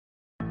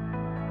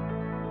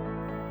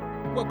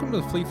Welcome to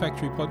the Flea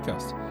Factory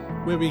podcast,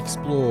 where we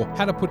explore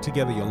how to put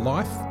together your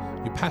life,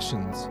 your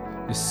passions,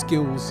 your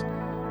skills,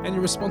 and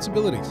your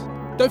responsibilities.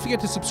 Don't forget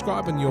to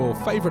subscribe on your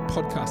favourite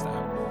podcast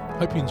app.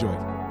 Hope you enjoy.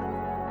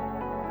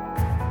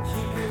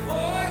 Keep your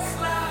voice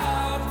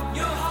loud,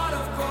 your heart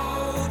of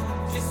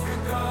gold.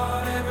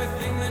 Disregard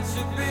everything that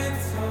you've been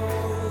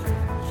told.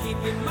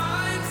 Keep your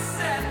mind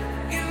set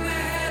in the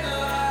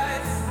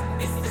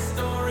headlights. It's the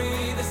story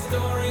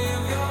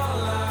of your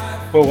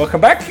life. Well,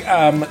 welcome back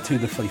to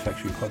the Flea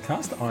Factory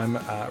podcast. I'm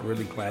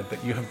really glad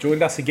that you have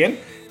joined us again.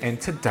 And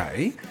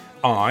today,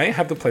 I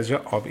have the pleasure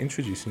of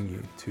introducing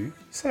you to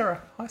Sarah.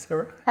 Hi,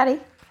 Sarah. Howdy.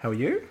 How are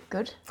you?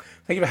 Good.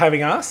 Thank you for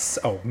having us.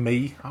 Oh,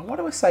 me. Why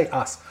do I say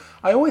us?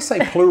 I always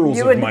say plurals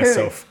You of and who?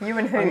 myself. You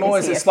and who I'm is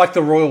always, here? it's like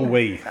the royal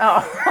we.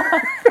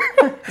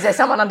 Is there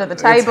someone under the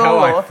It's table? how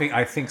Or...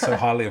 I think so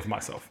highly of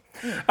myself.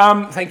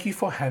 Thank you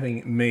for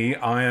having me.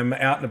 I am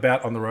out and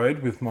about on the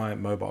road with my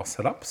mobile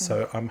setup,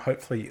 so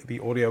hopefully the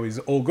audio is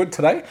all good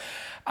today.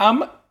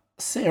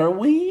 Sarah,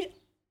 we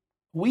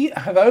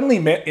have only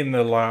met in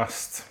the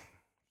last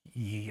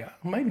year,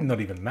 maybe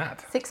not even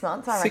that. 6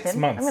 months, I 6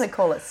 reckon. months. I'm going to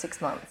call it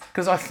 6 months.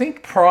 Because I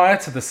think prior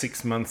to the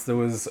 6 months, there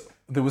was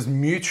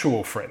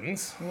mutual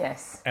friends.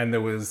 Yes. And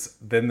there was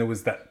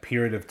that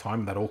period of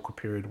time, that awkward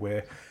period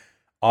where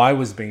I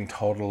was being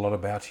told a lot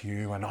about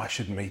you, and I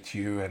should meet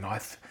you, and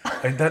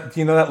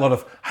that lot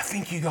of I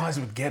think you guys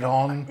would get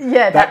on.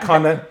 Yeah, that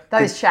kind of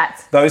those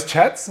chats. Those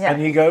chats, Yeah.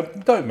 and you go,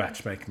 don't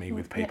matchmake me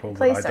with people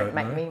Please that I don't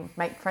don't know. make me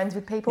make friends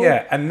with people.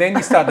 Yeah, and then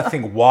you start to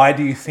think, why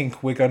do you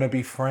think we're going to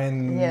be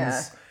friends?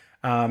 Yeah.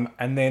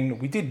 And then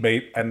we did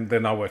meet, and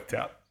then I worked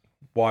out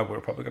why we're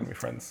probably going to be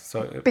friends.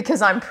 So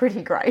Because I'm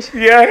pretty great.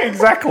 yeah,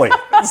 exactly.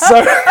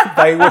 So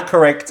they were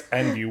correct,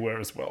 and you were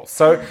as well.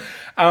 So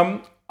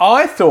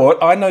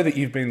I know that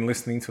you've been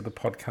listening to the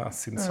podcast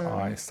since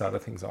I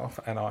started things off,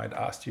 and I'd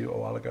asked you a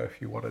while ago if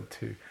you wanted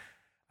to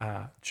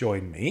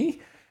join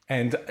me,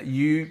 and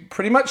you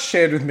pretty much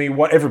shared with me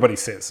what everybody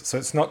says. So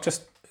it's not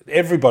just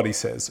everybody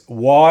says.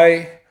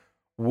 Why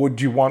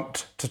would you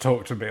want to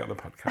talk to me on the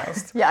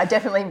podcast? Yeah, I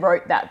definitely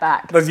wrote that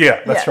back. That's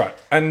Yeah. right.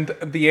 And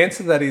the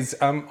answer to that is,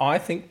 I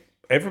think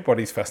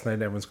everybody's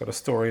fascinated. Everyone's got a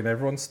story, and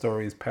everyone's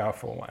story is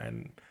powerful,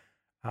 and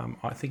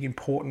I think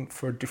important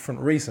for a different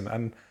reason.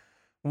 And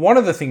one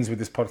of the things with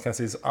this podcast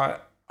is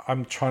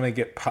I'm trying to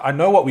get... I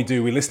know what we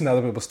do. We listen to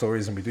other people's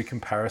stories, and we do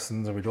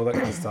comparisons, and we do all that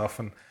kind of stuff.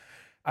 And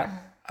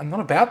I'm not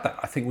about that.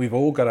 I think we've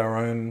all got our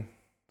own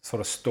sort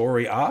of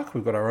story arc.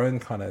 We've got our own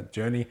kind of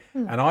journey.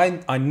 And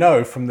I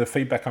know from the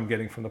feedback I'm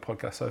getting from the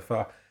podcast so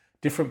far,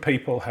 different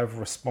people have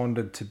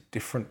responded to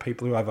different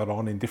people who have it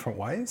on in different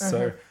ways.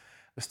 So I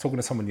was talking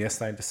to someone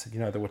yesterday and just said,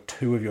 there were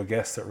 2 of your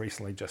guests that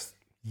recently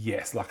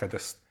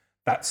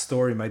that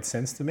story made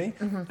sense to me.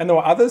 And there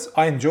were others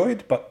I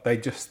enjoyed, but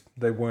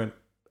they weren't.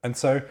 And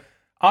so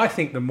I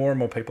think the more and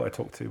more people I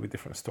talk to with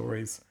different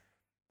stories,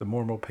 the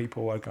more and more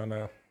people are going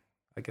to,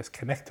 I guess,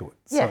 connect to it.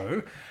 Yeah.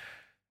 So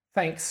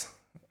thanks.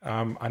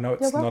 I know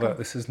You're welcome.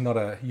 this is not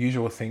a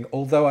usual thing,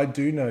 although I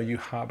do know you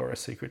harbour a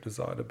secret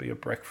desire to be a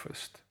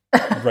breakfast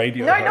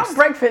radio No, host. not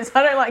breakfast.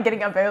 I don't like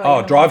getting up early. Oh,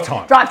 in the drive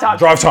morning. time.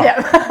 Drive time.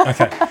 Yeah.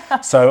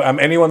 Okay. So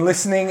anyone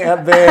listening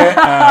out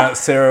there,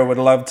 Sarah would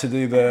love to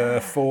do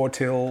the 4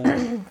 till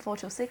 4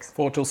 till 6.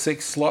 4 till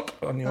 6 slot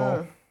on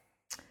your...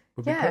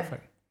 Would be Yeah.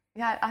 perfect.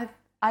 Yeah,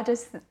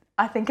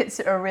 I think it's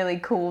a really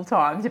cool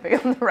time to be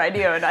on the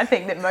radio, and I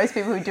think that most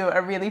people who do it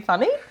are really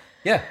funny.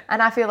 Yeah,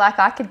 And I feel like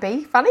I could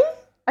be funny.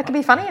 I could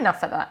be funny enough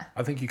for that.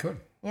 I think you could.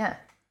 Yeah.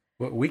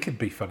 Well, we could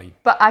be funny.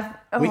 But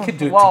We could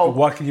do... Whoa,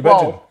 What can you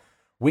imagine? whoa.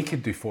 We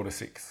could do 4 to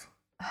 6.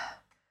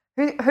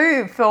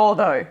 Who for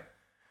though?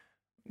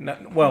 No,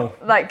 well...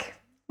 Like,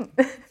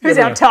 who's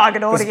our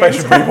target The audience?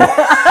 special people.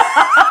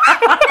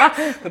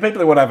 The people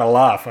that would have a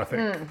laugh, I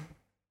think.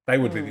 They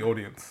would be the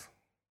audience.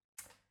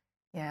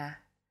 Yeah.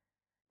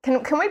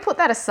 Can we put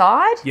that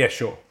aside Yeah,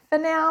 sure. for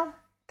now?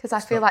 Because I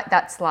feel like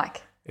that's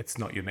like, It's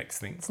not your next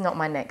thing. it's not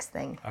my next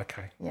thing.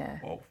 Okay. Yeah.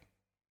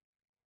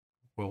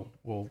 Well,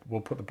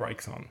 we'll put the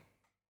brakes on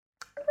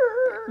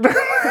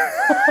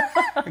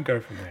and go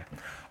from there.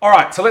 All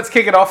right, so let's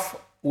kick it off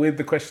with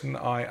the question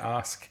I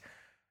ask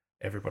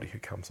everybody who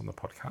comes on the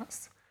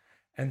podcast.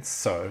 And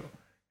so,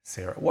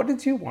 Sarah, what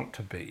did you want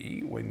to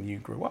be when you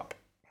grew up?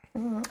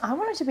 I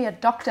wanted to be a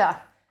doctor.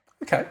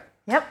 Okay.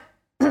 Yep.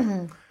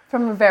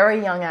 From a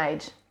very young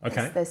age.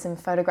 Okay. There's some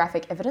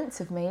photographic evidence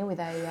of me with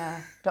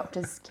a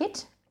doctor's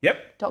kit,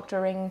 Yep.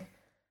 doctoring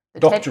the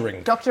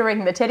Doctoring.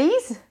 the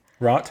teddies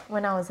Right.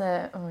 when I was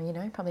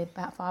probably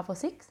about 5 or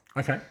 6.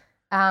 Okay.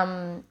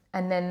 And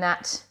then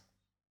that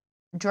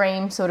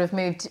dream sort of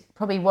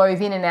probably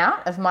wove in and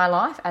out of my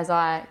life as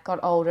I got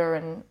older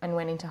and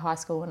went into high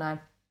school, and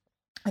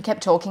I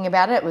kept talking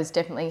about it. It was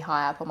definitely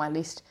high up on my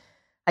list.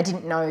 I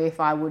didn't know if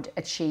I would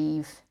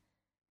achieve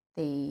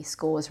the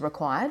scores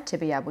required to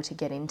be able to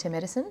get into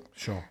medicine,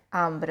 Sure.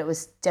 but it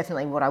was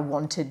definitely what I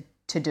wanted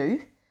to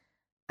do.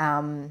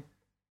 And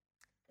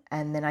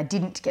then I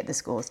didn't get the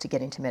scores to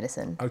get into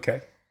medicine.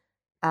 Okay.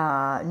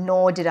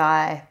 nor did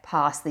I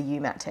pass the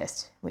UMAT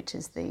test, which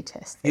is the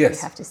test that Yes.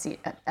 you have to sit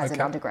as an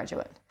Okay.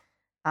 undergraduate.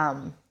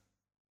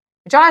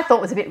 Which I thought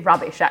was a bit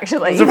rubbish,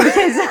 actually,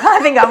 because I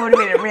think I would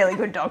have been a really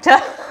good doctor.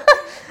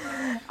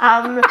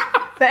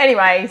 But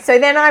anyway, so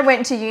then I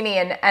went to uni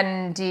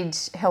and did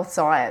health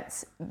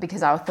science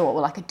because I thought,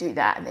 well, I could do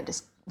that and then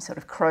just sort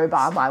of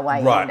crowbar my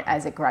way Right. in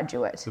as a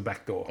graduate. The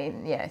back door.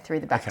 Through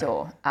the back Okay.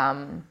 door.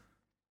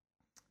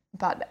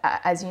 But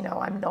as you know,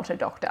 I'm not a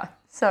doctor,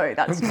 so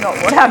that's not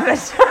what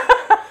happened.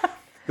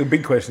 The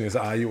big question is,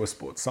 are you a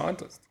sports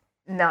scientist?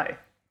 No,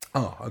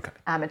 Oh, okay.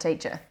 I'm a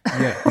teacher.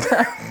 Yeah.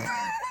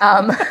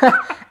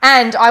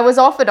 And I was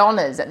offered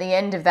honours at the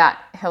end of that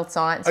health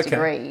science Okay.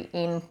 degree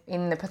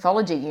in the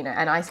pathology unit,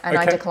 and I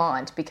Okay.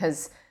 declined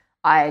because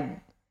I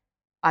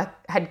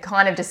had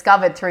kind of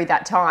discovered through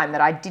that time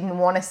that I didn't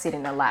want to sit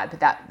in a lab.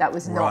 That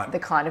was not Right. the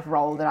kind of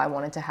role that I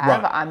wanted to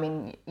have. Right. I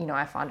mean,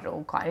 I find it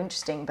all quite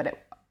interesting, but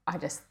I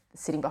just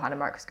sitting behind a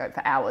microscope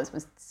for hours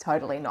was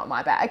totally not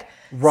my bag.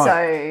 Right.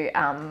 So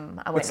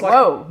I went, It's like,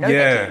 whoa, no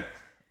yeah, thank you.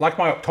 like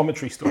my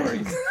optometry story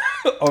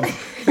of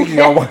thinking,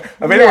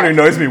 of anyone who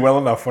knows me well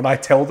enough, when I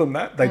tell them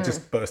that, they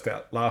just burst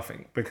out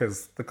laughing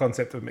because the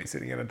concept of me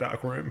sitting in a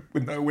dark room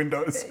with no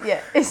windows,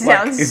 Yeah, it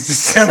sounds it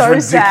just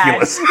sounds so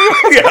ridiculous.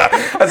 sad.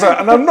 Yeah,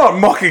 and I'm not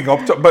mocking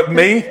but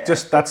me,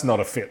 just that's not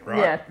a fit,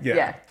 right?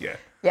 Yeah. yeah.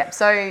 Yeah,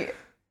 so,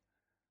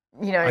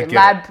 get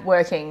lab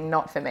working,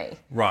 not for me.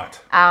 Right.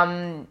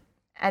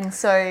 And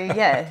so,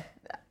 yeah.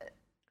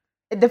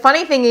 The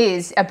funny thing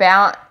is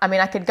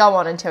I could go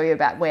on and tell you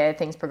about where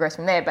things progress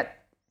from there, but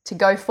to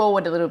go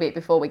forward a little bit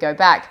before we go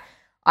back,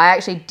 I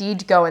actually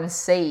did go and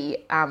see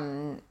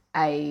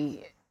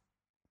a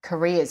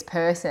careers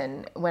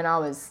person when I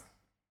was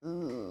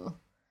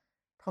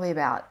probably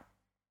about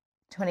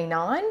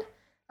 29,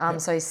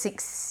 so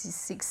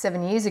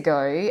 7 years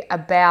ago,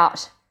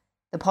 about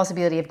the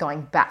possibility of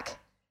going back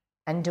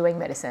and doing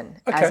medicine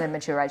as Okay. a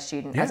mature age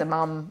student, Yeah. as a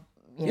mum,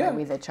 Yeah.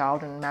 with a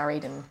child and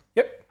married and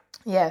Yep.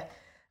 yeah.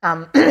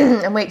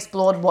 And we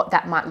explored what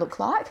that might look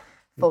like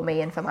for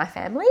me and for my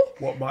family.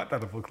 What might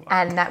that have looked like?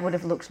 And that would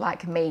have looked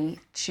like me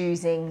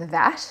choosing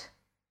that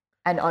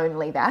and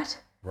only that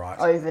Right.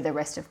 over the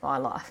rest of my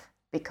life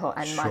and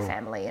my Sure.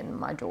 family and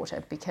my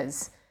daughter,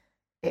 because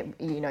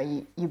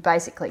you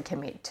basically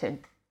commit to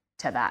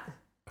that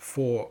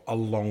For a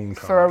long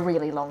time. for a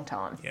really long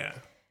time. yeah.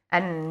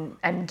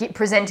 And get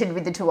presented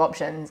with the two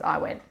options, I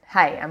went,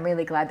 hey, I'm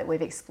really glad that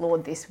we've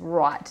explored this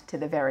right to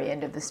the very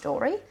end of the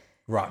story.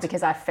 Right.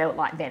 Because I felt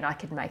like then I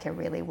could make a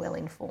really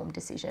well-informed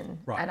decision.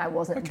 Right. And I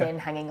wasn't Okay. then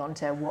hanging on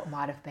to what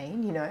might have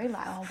been,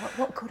 like, oh,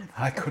 what could have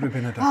been? I could have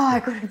been a doctor. Oh, I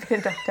could have been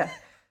a doctor.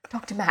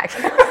 Dr. Mac.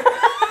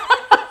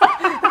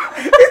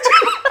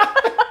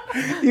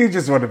 You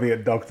just want to be a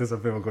doctor, so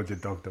people called you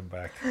Dr.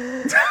 Mac.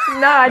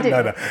 No, I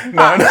didn't.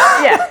 No.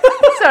 Yeah.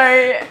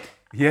 So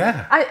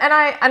Yeah.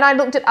 I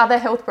looked at other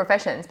health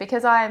professions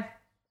because I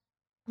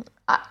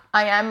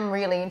am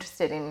really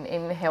interested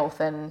in health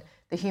and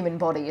the human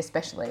body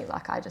especially.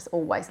 Like, I just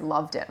always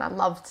loved it. And I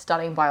loved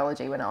studying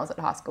biology when I was at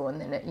high school and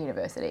then at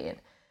university. And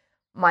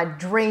my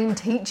dream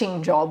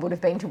teaching job would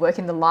have been to work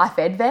in the Life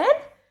Ed van.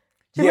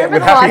 Do you Yeah, remember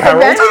with the Happy Life Ed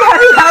van? Harold. With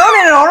Happy Harold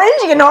and an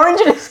orange. You get an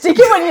orange and a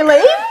sticker when you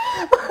leave.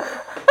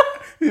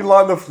 You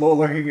lie on the floor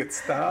looking at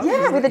stars. Yeah,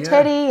 isn't with a it?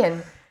 teddy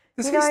and...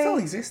 Does you he know, still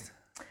exist?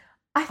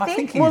 I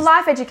think think, well, he's-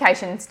 Life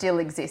Education still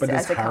exists But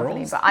as does a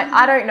company, Harold but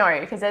I don't know,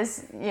 because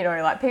there's,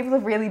 like, people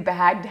have really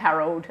bagged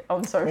Harold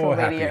on social Poor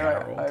Happy media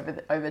Harold.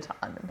 over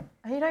time.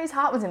 And, his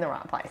heart was in the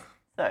right place.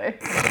 So,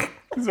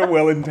 He's a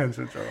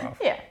well-intentioned giraffe.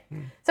 yeah.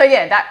 So,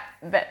 yeah,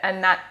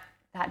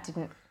 that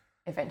didn't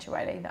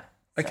eventuate either.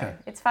 So Okay.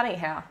 it's funny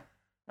how,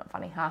 not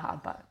funny, haha,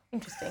 but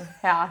interesting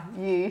how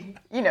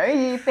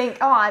you think,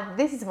 oh,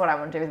 this is what I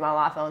want to do with my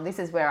life, or this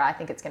is where I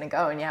think it's going to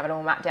go, and you have it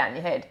all mapped out in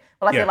your head.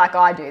 Well, I Yeah. feel like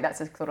I do. That's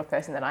the sort of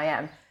person that I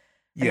am. And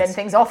Yes. then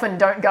things often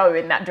don't go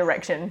in that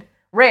direction.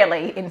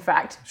 Rarely, in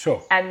fact.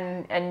 Sure.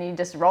 And you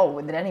just roll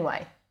with it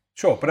anyway.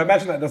 Sure, but I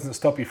imagine that doesn't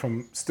stop you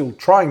from still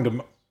trying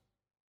to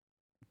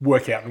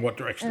work out in what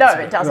direction. No, it's it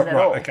going. doesn't at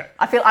Right, all. Okay.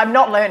 I feel I'm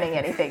not learning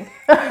anything.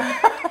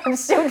 I'm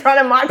still trying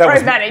to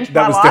micromanage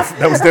my life.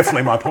 That was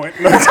definitely my point.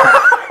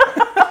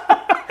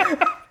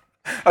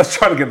 I was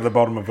trying to get to the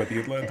bottom of whether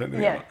you'd learned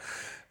anything. Yeah. or not.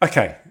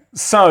 Okay,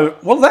 so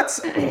that's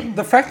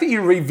the fact that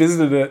you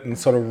revisited it and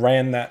sort of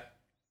ran that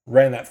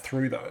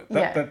through though.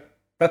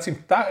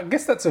 I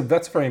guess that's a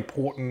very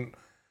important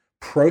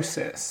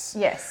process.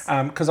 Yes.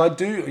 Because I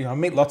do, I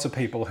meet lots of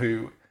people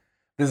who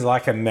there's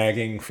like a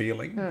nagging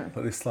feeling.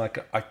 That it's like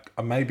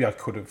maybe I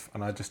could have,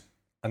 and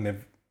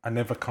I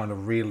never kind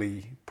of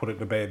really put it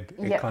to bed.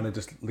 It Yep. kind of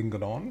just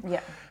lingered on.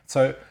 Yeah.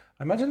 So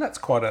I imagine that's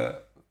quite a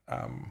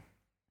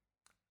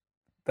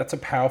that's a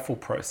powerful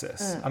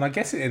process, and I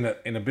guess in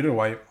a bit of a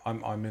way,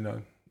 I'm in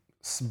a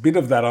bit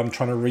of that. I'm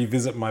trying to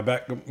revisit my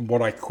back,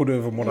 what I could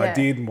have, and what I Yeah.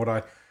 did,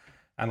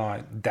 and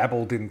I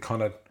dabbled in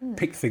kind of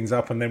picked things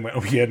up, and then went,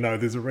 oh yeah, no,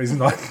 there's a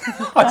reason I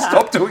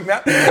stopped doing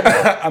that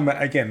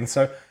again.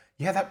 So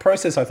yeah, that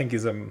process I think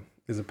is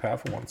a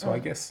powerful one. So I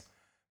guess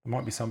there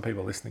might be some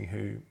people listening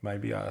who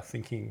maybe are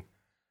thinking,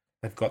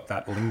 they've got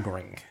that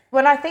lingering.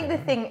 Well, I think the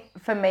thing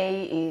for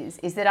me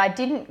is that I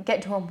didn't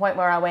get to a point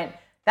where I went,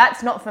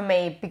 that's not for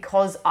me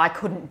because I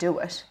couldn't do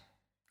it.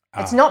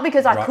 It's not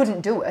because I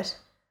couldn't do it.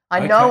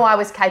 I know I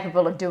was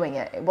capable of doing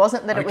it. It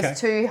wasn't that it was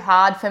too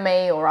hard for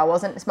me, or I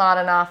wasn't smart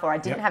enough, or I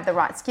didn't have the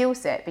right skill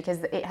set, because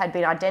it had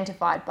been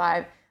identified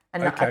by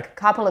a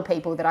couple of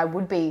people that I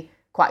would be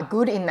quite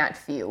good in that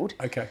field.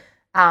 Okay.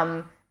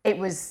 It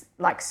was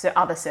like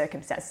other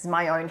circumstances,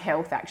 my own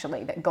health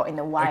actually, that got in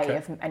the way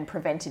of and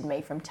prevented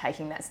me from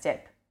taking that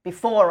step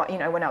before,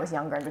 when I was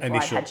younger and before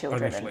I had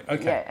children. Initially.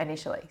 Yeah,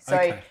 initially.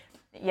 So,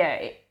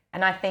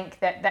 and I think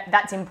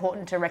that's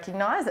important to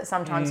recognise, that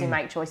sometimes you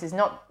make choices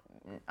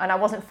and I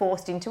wasn't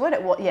forced into it.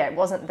 It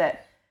wasn't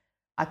that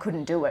I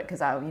couldn't do it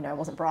because I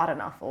wasn't bright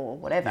enough or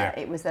whatever. Yeah.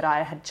 It was that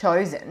I had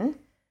chosen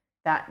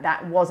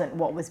that wasn't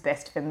what was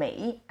best for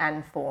me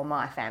and for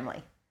my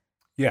family.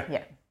 Yeah.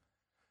 Yeah.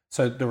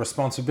 So the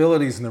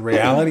responsibilities and the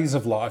realities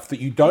of life that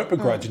you don't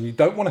begrudge and you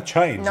don't want to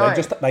change. No.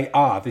 They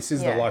are. This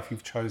is the life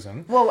you've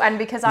chosen. Well, and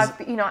because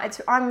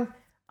I'm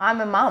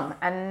a mum,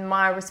 and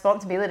my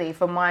responsibility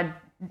for my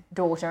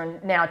daughter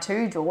and now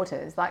 2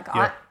 daughters,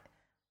 I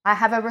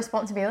have a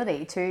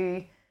responsibility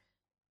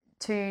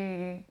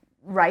to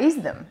raise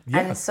them. Yeah.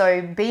 And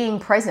so being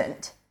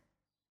present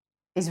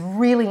is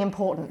really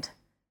important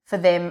for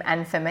them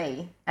and for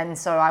me. And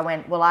so I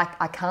went, well,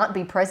 I can't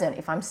be present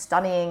if I'm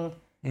studying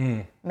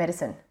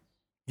medicine.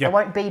 Yep. I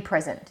won't be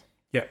present.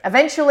 Yeah.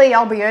 Eventually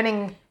I'll be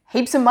earning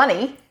heaps of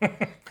money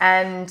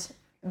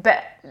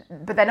but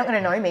they're not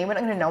going to know me. We're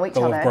not going to know each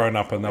other. They'll have grown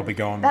up and they'll be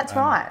gone. That's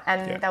right.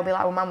 And they'll be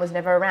like, well, Mum was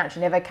never around. She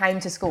never came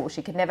to school.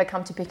 She could never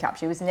come to pick up.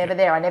 She was never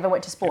there. I never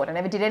went to sport. I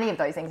never did any of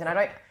those things. And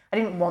I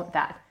didn't want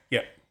that.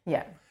 Yeah.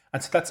 Yeah.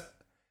 And so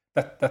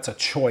that's a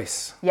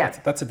choice. Yeah.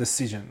 That's a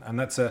decision. And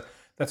that's a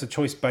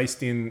choice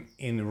based in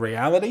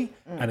reality.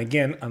 And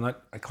again, and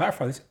I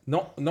clarify this,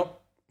 not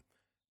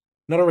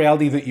a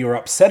reality that you're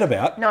upset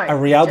about, a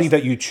reality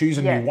that you choose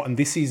and you want. And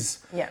this is,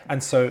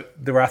 and so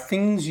there are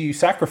things you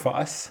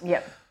sacrifice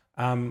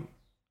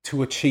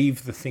to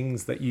achieve the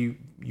things that you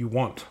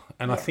want.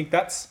 And I think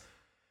that's,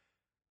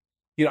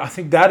 I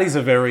think that is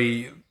a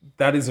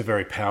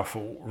very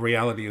powerful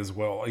reality as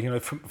well.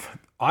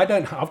 I've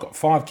got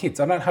 5 kids.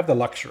 I don't have the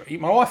luxury.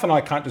 My wife and I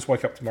can't just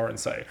wake up tomorrow and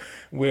say,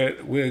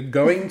 we're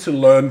going to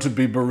learn to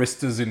be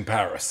baristas in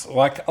Paris.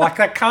 Like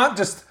I can't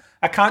just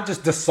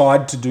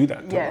decide to do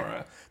that tomorrow.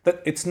 Yeah.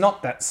 That it's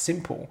not that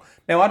simple.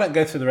 Now, I don't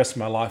go through the rest of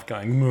my life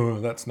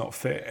going, that's not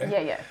fair.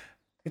 Yeah, yeah.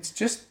 It's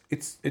just,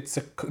 it's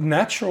a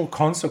natural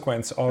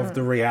consequence of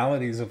the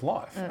realities of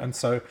life. And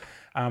so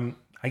I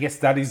guess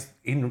that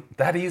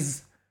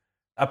is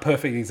a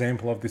perfect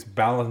example of this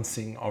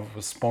balancing of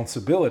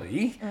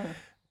responsibility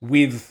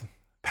with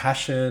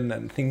passion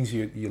and things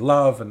you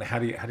love, and how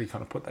do you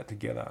kind of put that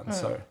together. And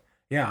so,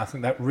 I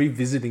think that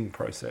revisiting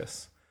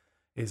process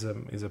is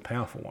a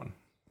powerful one.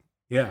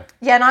 Yeah.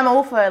 Yeah, and I'm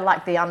all for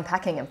the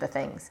unpacking of the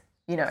things.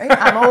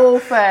 I'm all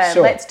for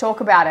let's talk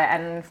about it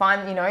and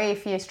find,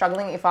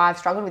 if I've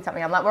struggled with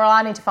something, I'm like, well,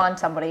 I need to find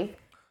somebody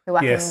who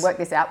I can work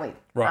this out with.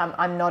 Right.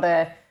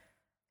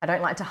 I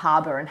don't like to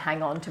harbour and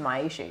hang on to my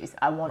issues.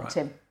 I want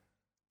to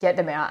get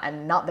them out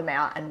and nut them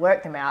out and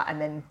work them out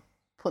and then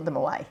put them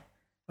away.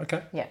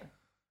 Okay. Yeah.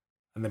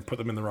 And then put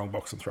them in the wrong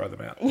box and throw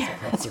them out. Yeah,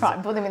 that's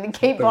right. Put them in the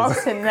keep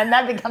box and then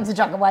that becomes a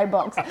chuck away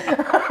box.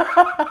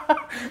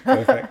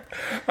 Perfect.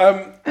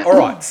 All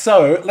right.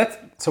 So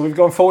we've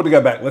gone forward to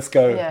go back. Let's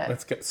go. Yeah.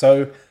 Let's get.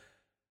 So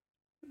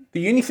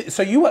the uni.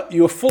 So you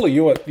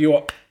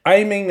were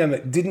aiming and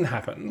it didn't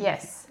happen.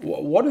 Yes.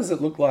 What does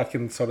it look like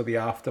in sort of the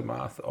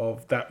aftermath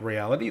of that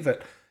reality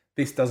that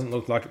this doesn't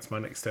look like it's my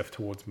next step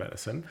towards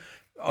medicine?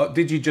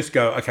 Did you just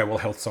go, okay, well,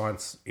 health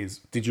science is...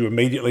 Did you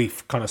immediately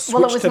kind of switch to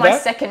that? Well,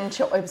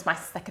 it was my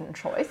second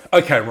choice.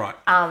 Okay, right.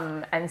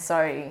 And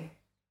so,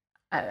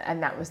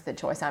 and that was the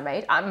choice I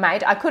made.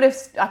 I could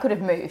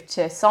have moved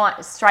to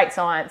straight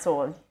science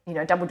or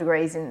double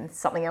degrees in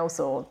something else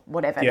or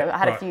whatever. I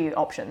had a few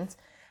options,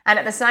 and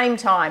at the same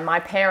time, my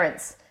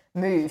parents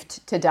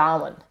moved to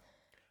Darwin.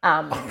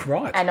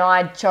 Right. And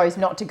I chose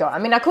not to go. I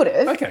mean, I could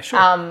have. Okay, sure.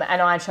 And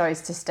I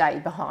chose to stay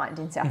behind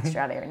in South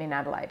Australia and in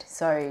Adelaide.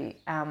 So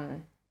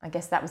I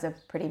guess that was a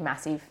pretty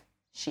massive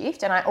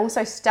shift. And I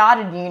also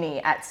started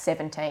uni at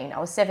 17. I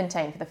was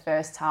 17 for the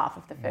first half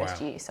of the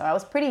first year. So I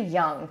was pretty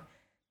young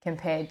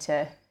compared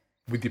to...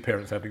 With your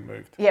parents having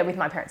moved? Yeah, with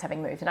my parents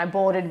having moved. And I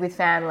boarded with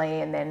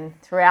family, and then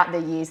throughout the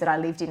years that I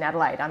lived in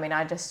Adelaide, I mean,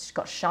 I just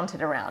got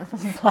shunted around from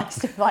place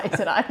to place,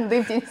 and I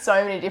lived in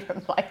so many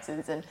different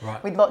places and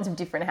with lots of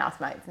different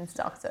housemates and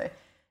stuff. So,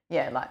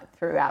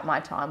 throughout my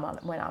time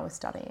when I was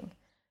studying.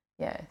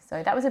 Yeah,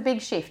 so that was a big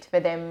shift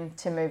for them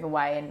to move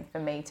away and for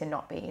me to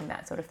not be in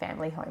that sort of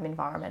family home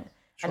environment.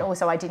 Sure. And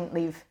also I didn't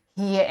live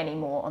here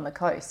anymore on the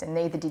coast, and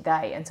neither did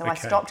they. And so I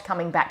stopped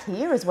coming back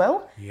here as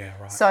well. Yeah,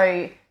 right.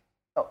 So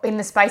in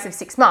the space of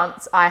 6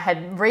 months, I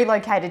had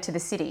relocated to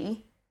the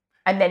city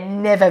and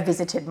then never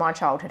visited my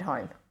childhood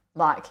home.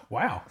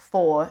 Wow.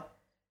 For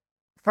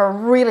for a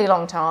really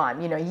long time,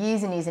 you know,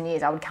 years and years and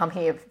years, I would come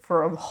here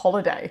for a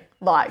holiday,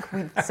 like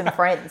with some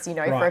friends, you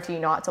know, for a Right. few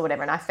nights or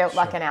whatever. And I felt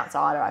like an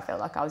outsider. I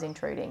felt like I was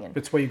intruding. And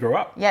It's where you grew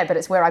up. yeah, but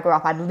it's where I grew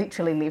up. I'd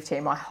literally lived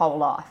here my whole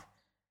life.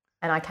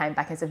 And I came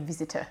back as a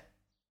visitor.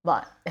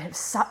 Like,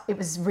 it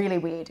was really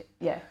weird.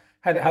 Yeah.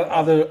 Had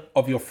other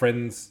of your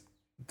friends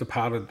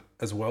departed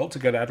as well to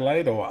go to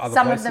Adelaide or other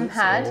Some places? of them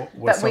had, or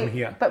were but some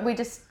here?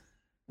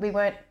 we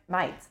weren't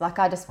mates. Like,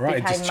 I just Right,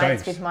 it became just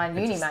mates changed. with my It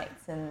uni just-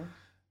 mates.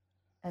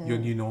 And Your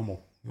new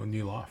normal, your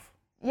new life.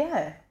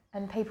 yeah,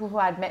 and people who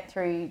I'd met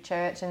through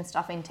church and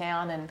stuff in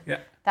town, and Yeah.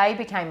 they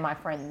became my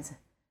friends.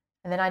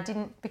 And then I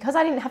didn't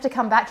have to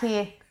come back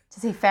here to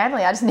see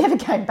family. I just never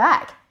came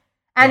back,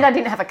 and I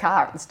didn't have a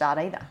car at the start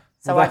either.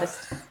 So Well, I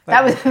just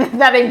that was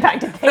that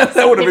impacted things.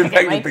 That would have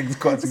significantly. impacted things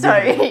quite So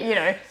significantly. you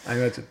know, I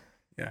imagine.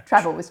 Yeah.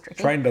 travel was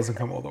tricky. Train doesn't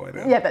come all the way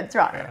down. Yeah, that's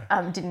right.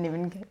 Didn't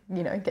even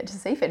get to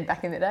Seaford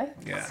back in the day.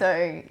 Yeah.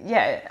 So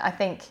yeah, I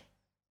think.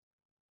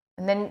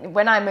 And then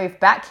when I moved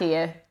back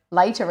here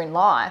later in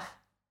life,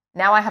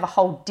 now I have a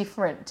whole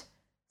different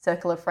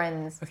circle of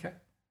friends Okay.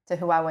 to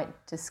who I went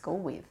to school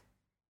with.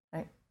 I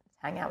don't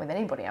hang out with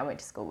anybody I went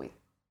to school with,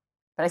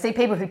 but I see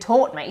people who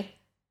taught me.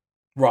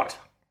 Right.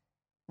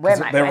 We're 'Cause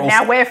mates. they're all Now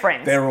st- we're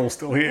friends. They're all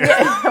still here.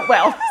 Yeah,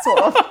 well, sort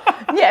of.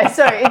 Yeah,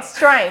 so it's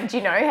strange,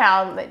 you know,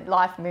 how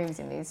life moves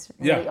in these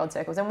really Yeah. odd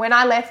circles. And when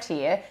I left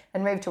here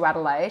and moved to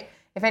Adelaide,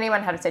 if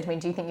anyone had said to me,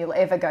 do you think you'll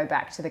ever go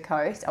back to the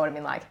coast? I would have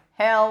been like,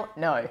 hell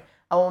no.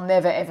 I will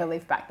never, ever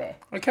live back there.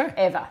 Okay.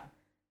 Ever.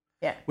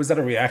 Was that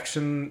a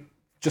reaction?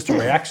 Just a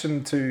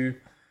reaction to?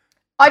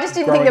 I just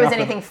didn't think Growing there was up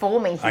in- anything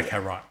for me here. Okay,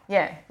 right.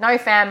 Yeah, no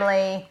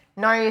family,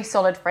 no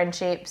solid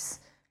friendships.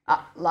 I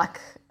was like,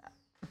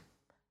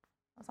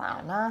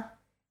 oh, nah,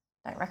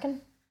 don't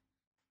reckon.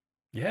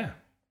 Yeah.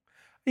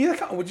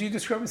 Would you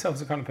describe yourself as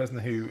the kind of person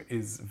who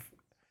is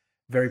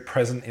very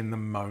present in the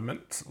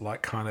moment,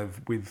 like kind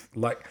of with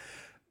like?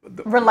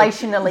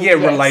 Relationally, Yeah,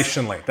 yes.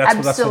 relationally. That's what I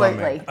meant.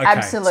 Absolutely, Okay.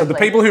 absolutely. So the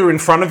people who are in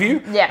front of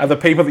you Yeah. are the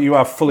people that you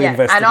are fully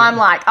invested And I'm in.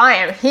 like, I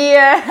am here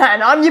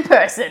and I'm your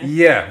person.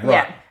 Yeah, right.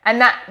 Yeah. And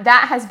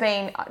that has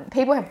been,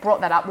 people have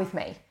brought that up with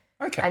me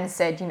Okay. and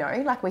said, you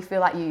know, like, we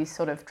feel like you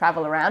sort of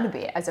travel around a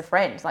bit as a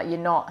friend. Like, you're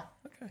not,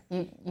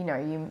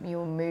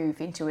 you'll move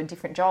into a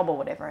different job or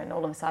whatever, and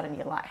all of a sudden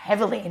you're like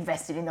heavily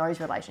invested in those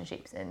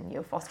relationships and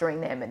you're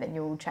fostering them, and then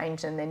you'll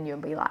change and then you'll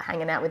be like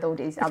hanging out with all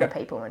these other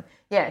people. And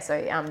yeah, so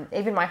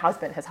even my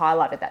husband has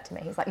highlighted that to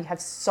me. He's like, you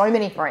have so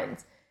many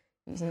friends.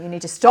 You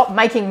need to stop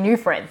making new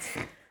friends.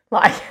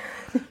 Like,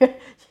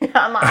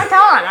 I'm like,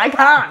 I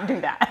can't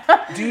do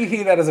that. Do you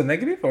hear that as a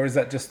negative, or is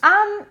that just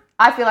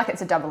I feel like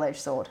it's a double-edged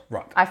sword.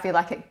 Right. I feel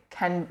like it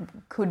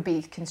could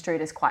be construed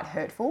as quite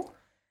hurtful.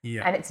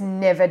 Yeah. And it's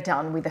never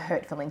done with a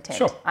hurtful intent.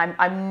 Sure.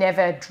 I'm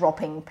never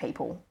dropping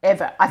people,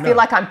 ever. I feel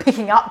like I'm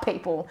picking up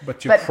people.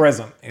 But you're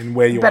present in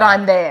where you are. But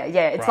I'm there,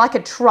 yeah. It's Right. like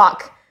a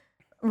truck,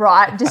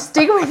 right? Just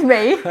stick with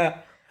me.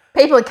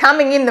 People are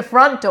coming in the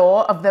front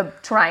door of the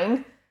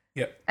train,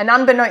 Yep. and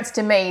unbeknownst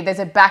to me, there's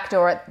a back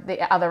door at the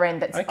other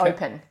end that's Okay.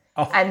 open.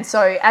 Oh. And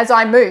so as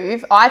I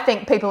move, I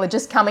think people are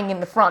just coming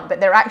in the front, but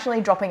they're actually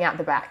dropping out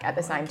the back at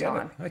the same get it.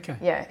 time. Okay.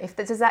 Yeah,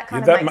 does that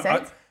kind Yeah, of make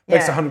sense?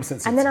 makes 100%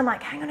 sense. And then I'm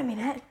like, hang on a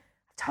minute, I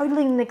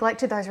totally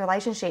neglected those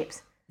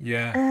relationships.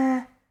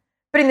 Yeah.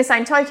 But in the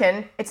same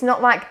token, it's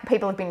not like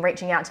people have been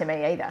reaching out to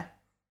me either.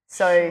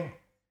 So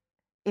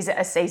is it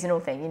a seasonal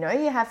thing? You know,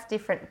 you have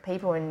different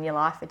people in your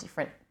life for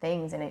different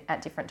things and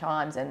at different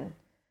times, and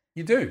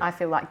You do. I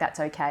feel like that's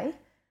okay.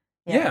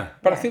 Yeah,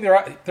 but I think there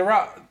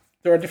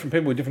are different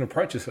people with different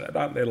approaches to that,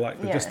 aren't there? Like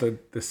Yeah. just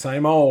the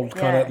same old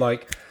kind Yeah. of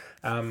like,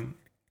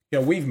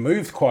 we've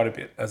moved quite a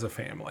bit as a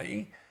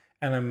family,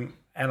 and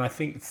I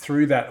think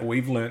through that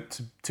we've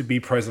learnt to be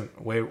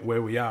present where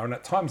we are, and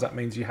at times that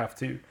means you have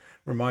to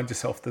remind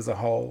yourself there's a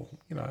whole,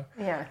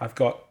 Yeah.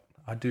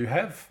 I do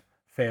have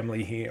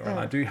family here, and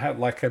I do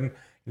have and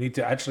you need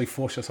to actually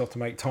force yourself to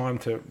make time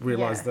to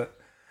realise Yeah.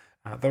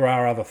 that there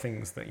are other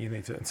things that you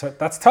need to, and so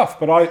that's tough.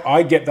 But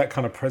I get that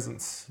kind of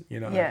presence,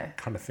 Yeah.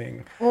 kind of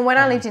thing. Well, when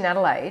I lived in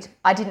Adelaide,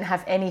 I didn't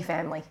have any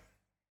family.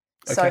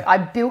 So Okay. I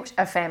built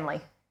a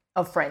family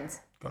of friends.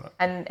 Got it.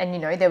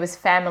 And there was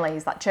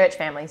families, like church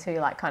families, who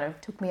like kind of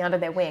took me under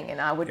their wing, and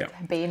I would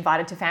Yep. be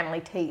invited to family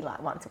tea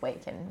like once a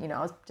week, and I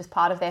was just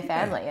part of their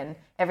family. And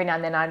every now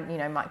and then I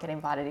might get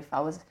invited if I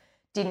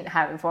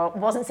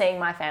wasn't seeing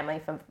my family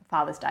for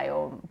Father's Day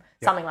or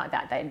something like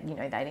that.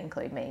 They'd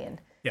include me,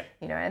 and Yeah.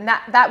 and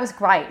that was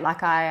great.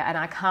 Like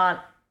I can't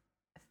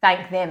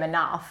thank them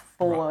enough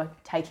for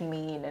taking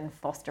me in and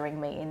fostering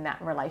me in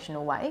that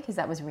relational way, because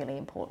that was really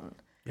important.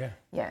 Yeah.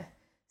 Yeah.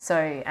 So,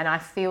 and I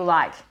feel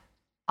like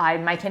I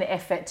make an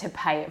effort to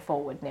pay it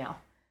forward now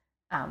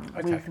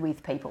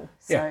with people.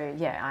 So,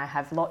 I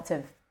have lots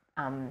of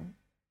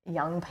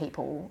young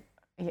people.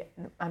 Yeah,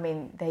 I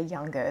mean, they're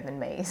younger than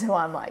me, so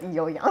I'm like,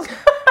 you're young.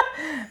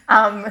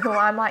 Who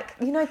I'm like,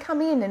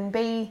 come in and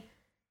be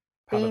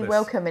Part of this.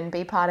 welcome and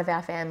be part of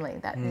our family.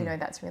 That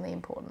that's really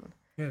important.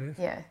 Yeah, it is.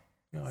 Yeah.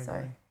 Yeah, I So-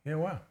 agree. Yeah,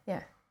 wow.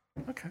 Yeah.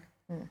 Okay.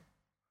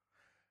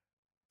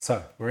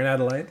 So we're in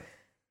Adelaide.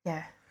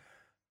 Yeah.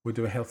 We'll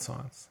do a health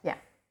science. Yeah.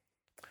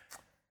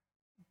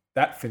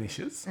 That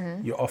finishes.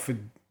 You're offered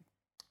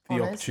the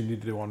Honours. opportunity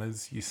to do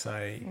honours. You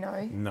say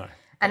No. no.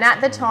 And That's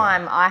at the not what I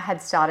time, I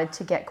had started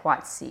to get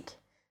quite sick.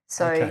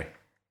 So want. Okay.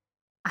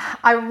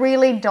 I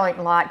really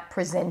don't like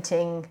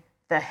presenting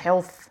the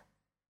health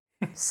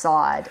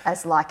side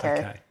as like a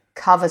Okay.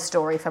 cover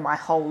story for my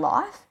whole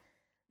life.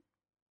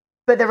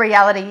 But the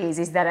reality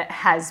is that it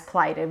has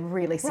played a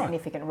really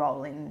significant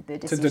role in the To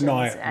decisions.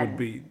 deny it and would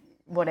be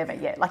whatever,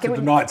 yeah. Like to it would,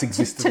 deny its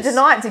existence. To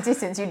deny its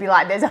existence, you'd be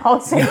like, there's a whole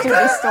section of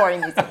this story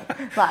missing.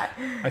 But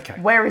Okay.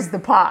 where is the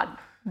part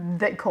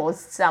that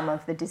caused some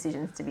of the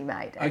decisions to be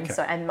made? And Okay.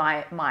 so, and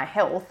my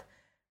health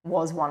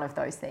was one of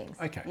those things.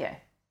 Okay. Yeah.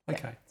 yeah.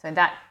 Okay. So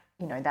that,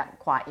 that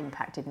quite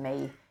impacted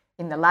me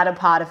in the latter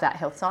part of that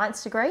health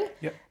science degree.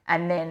 Yep.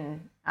 And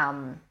then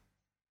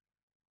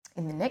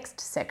in the next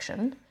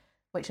section,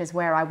 which is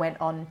where I went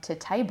on to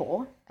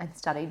Tabor and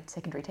studied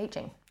secondary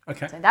teaching.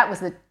 Okay. So that was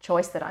the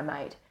choice that I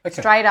made.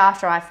 Okay. Straight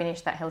after I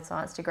finished that health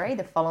science degree,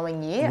 the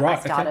following year, Right, I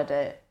okay. started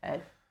a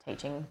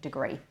teaching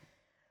degree.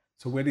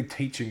 So where did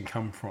teaching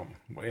come from?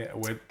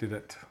 Where did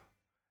it?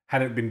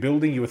 Had it been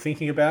building? You were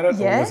thinking about it,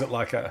 Yeah. or was it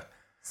like a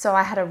So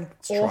I had an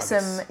try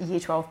awesome Year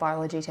 12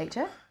 biology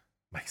teacher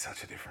makes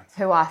such a difference?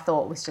 who I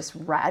thought was just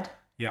rad,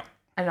 Yeah.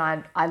 and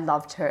I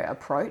loved her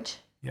approach.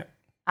 Yeah.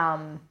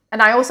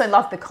 And I also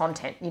loved the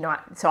content,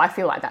 so I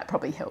feel like that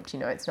probably helped.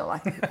 It's not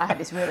like I had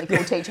this really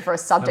cool teacher for a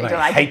subject that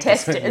I hate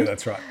detested. Yeah,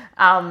 that's right.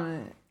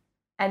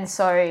 And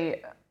so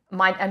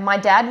my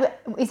dad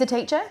is a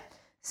teacher,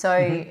 so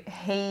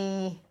Mm-hmm.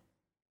 he,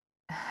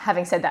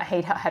 having said that,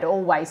 he had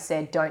always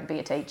said, "Don't be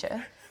a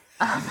teacher."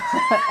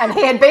 And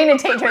he had been a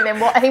teacher, and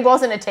then he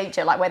wasn't a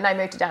teacher. Like when they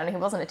moved to Darwin, he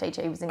wasn't a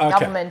teacher. He was in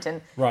government,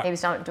 and Right. he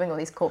was doing all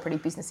these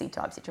corporate businessy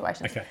type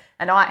situations. Okay.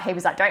 And he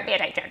was like, "Don't be a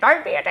teacher.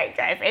 Don't be a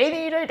teacher. If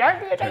anything you do, don't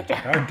be a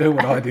teacher." Don't do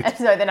what I did. And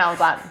so then I was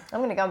like, "I'm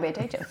going to go and be a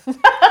teacher."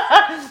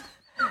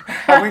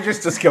 Have we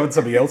just discovered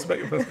something else about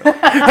your personality?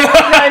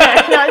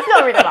 No, it's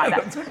not really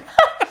like that.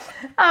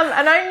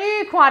 And I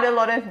knew quite a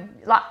lot of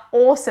like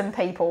awesome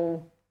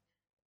people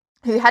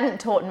who hadn't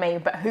taught me,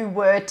 but who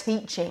were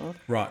teaching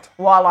Right.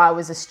 while I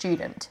was a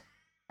student.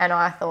 And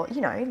I thought,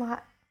 like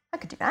I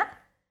could do that.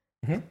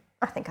 Mm-hmm.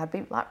 I think I'd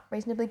be like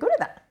reasonably good at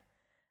that.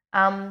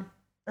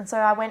 And so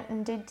I went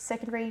and did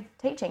secondary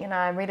teaching, and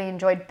I really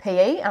enjoyed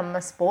PE. I'm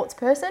a sports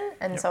person,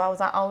 and so I was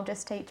like, I'll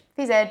just teach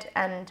phys ed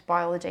and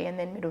biology, and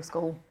then middle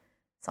school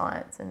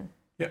science and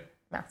Yep.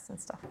 maths and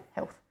stuff,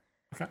 health.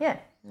 Okay. Yeah.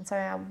 And so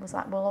I was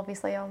like, well,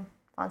 obviously I'll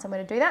find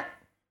somewhere to do that.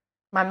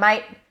 My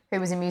mate, who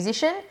was a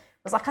musician,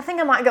 was like, I think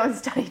I might go and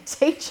study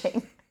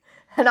teaching.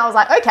 And I was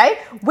like, okay,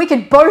 we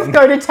could both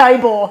go to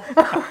Tabor.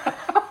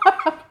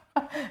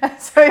 And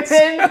so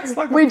then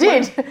like a we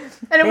plan. did.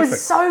 And it was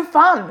Perfect. so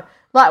fun.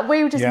 Like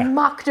we just Yeah.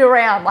 mucked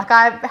around. Like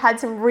I had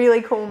some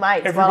really cool mates while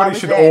I Everybody was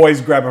should there.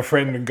 always grab a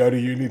friend and go to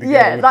uni together.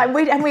 Yeah, with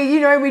like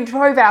we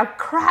drove our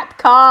crap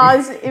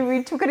cars. And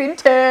we took it in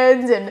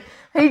turns, and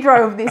he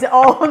drove this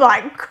old,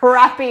 like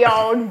crappy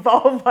old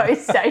Volvo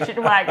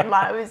station wagon.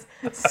 Like it was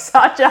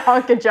such a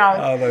hunk of junk.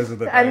 Oh, those are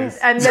the And days.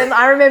 and then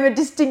I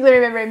distinctly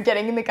remember him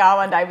getting in the car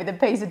one day with a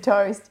piece of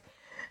toast,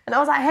 and I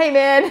was like, "Hey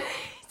man,"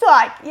 he's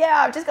like,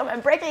 "Yeah, I've just got my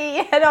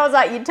brekkie," and I was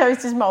like, "Your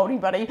toast is mouldy,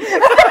 buddy."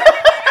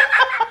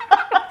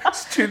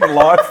 Student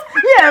life,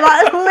 Yeah,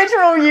 like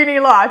literal uni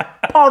life,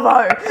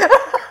 povo.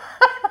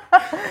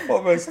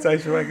 almost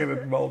station wagon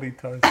and mouldy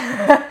toast.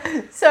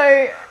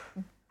 So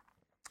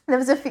there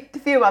was a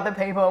few other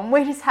people, and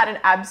we just had an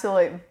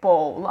absolute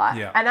ball. Like,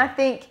 Yeah. and I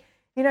think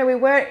we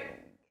weren't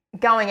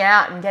going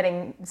out and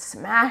getting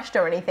smashed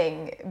or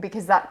anything,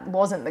 because that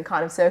wasn't the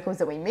kind of circles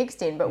that we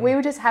mixed in. But we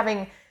were just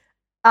having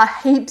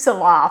heaps of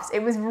laughs. It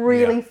was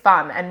really Yeah.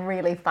 fun and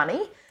really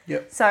funny.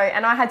 Yep. So,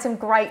 and I had some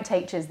great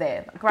teachers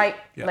there, great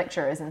Yeah.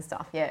 lecturers and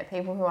stuff. Yeah,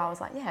 people who I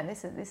was like, yeah,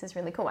 this is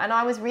really cool, and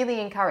I was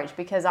really encouraged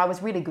because I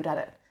was really good at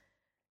it.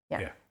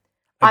 Yeah.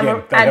 I'm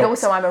Again, that and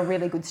helps. also I'm a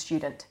really good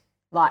student.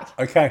 Like,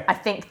 Okay. I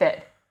think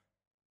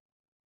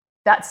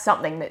that's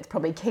something that's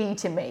probably key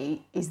to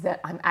me, is that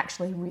I'm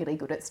actually really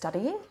good at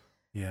studying,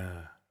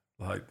 Yeah.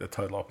 Like the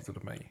total opposite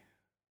of me.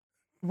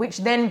 but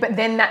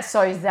then that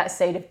sows that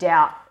seed of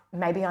doubt.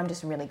 Maybe I'm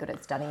just really good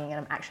at studying and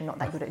I'm actually not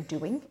that good at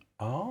doing.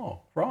 Oh,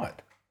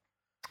 right.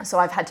 So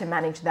I've had to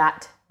manage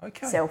that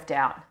Okay.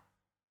 self-doubt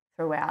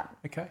throughout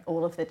Okay.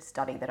 all of the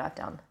study that I've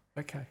done.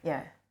 Okay.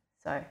 Yeah.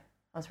 So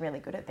I was really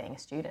good at being a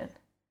student.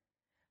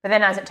 But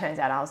then as it turns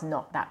out, I was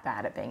not that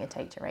bad at being a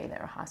teacher either,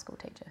 a high school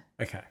teacher.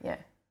 Okay. Yeah.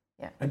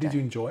 Yeah. And did you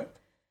enjoy it?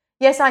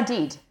 Yes, I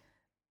did.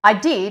 I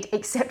did,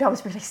 except I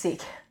was really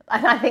sick.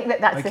 And I think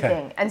that's the Okay.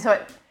 thing. And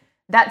so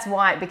that's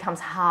why it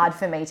becomes hard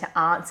for me to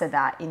answer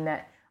that, in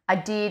that I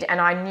did, and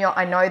I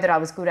know that I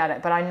was good at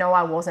it, but I know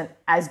I wasn't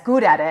as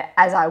good at it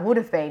as I would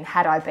have been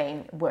had I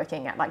been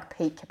working at like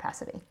peak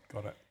capacity.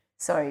 Got it.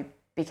 So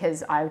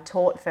because I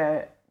taught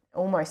for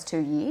almost 2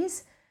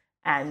 years,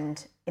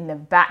 and in the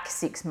back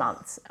 6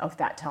 months of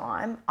that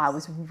time, I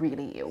was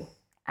really ill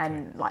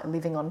and like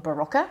living on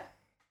Barocca,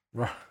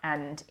 Right.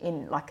 and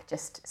in like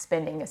just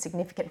spending a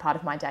significant part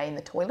of my day in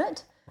the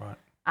toilet. Right.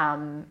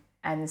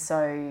 And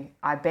so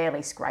I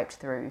barely scraped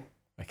through.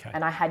 Okay.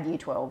 And I had year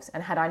 12s.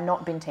 And had I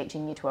not been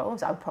teaching year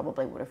 12s, I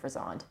probably would have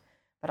resigned.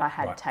 But I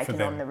had Right, taken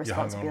for on them, the you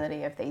hung on.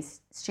 responsibility of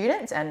these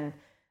students, and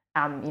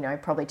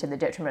probably to the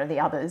detriment of the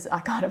others, I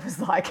kind of was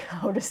like,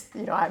 I'll just,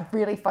 I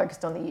really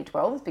focused on the year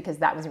 12s because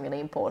that was really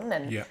important.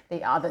 And Yeah.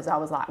 the others, I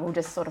was like, we'll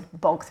just sort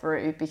of bog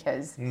through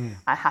because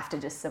I have to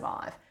just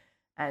survive.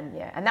 And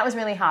that was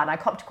really hard. I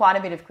copped quite a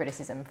bit of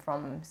criticism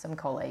from some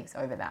colleagues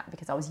over that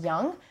because I was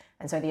young.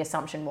 And so the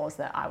assumption was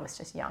that I was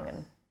just young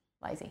and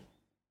lazy.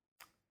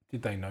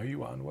 Did they know you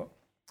were unwell?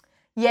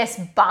 Yes,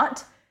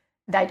 but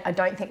I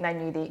don't think they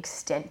knew the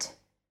extent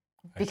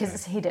because Okay.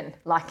 it's hidden,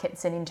 like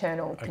it's an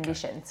internal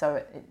condition.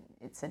 So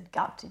it's a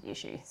gut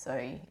issue.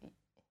 So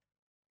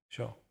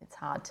Sure. it's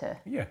hard to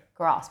Yeah.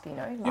 grasp,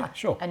 Yeah,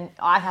 sure. And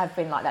I have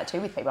been like that too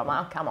with people. I'm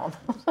like, oh, come on,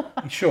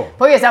 Sure.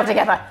 pull yourself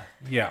together.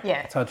 Yeah.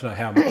 Yeah. It's hard to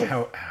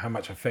know how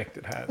much effect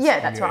it has Yeah,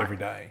 on that's you right. every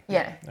day.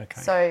 Yeah.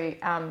 Okay. So,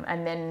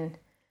 and then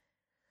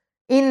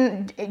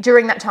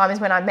during that time is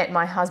when I met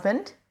my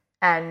husband,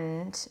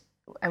 and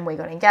we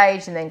got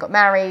engaged and then got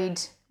married.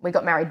 We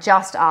got married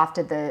just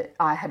after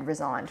I had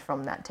resigned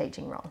from that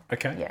teaching role.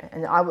 Okay. Yeah,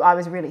 and I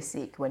was really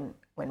sick when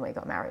we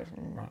got married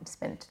and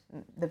spent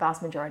the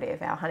vast majority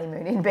of our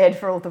honeymoon in bed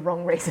for all the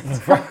wrong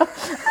reasons.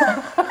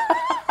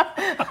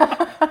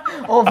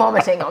 Or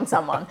vomiting on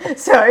someone.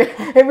 So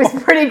it was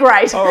pretty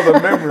great. Oh, the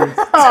memories.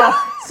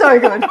 Oh, so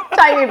good.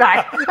 Take me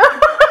back.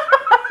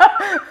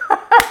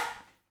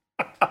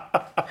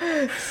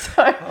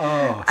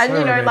 And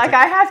romantic.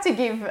 I have to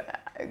give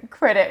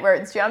credit where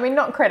it's due. I mean,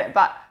 not credit,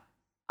 but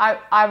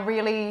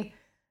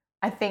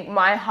I think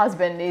my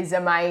husband is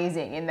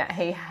amazing in that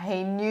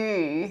he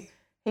knew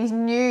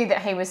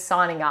that he was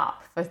signing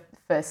up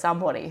for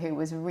somebody who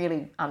was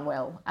really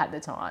unwell at the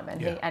time,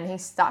 and he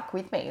stuck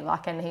with me,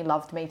 and he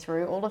loved me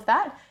through all of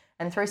that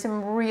and through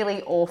some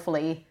really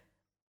awfully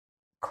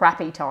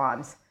crappy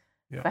times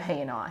for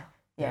he and I.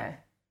 Yeah.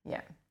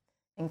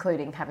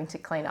 Including having to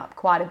clean up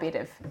quite a bit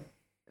of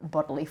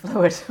bodily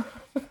fluid.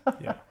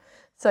 Yeah.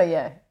 So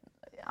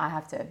I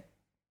have to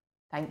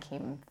thank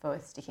him for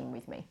sticking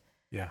with me.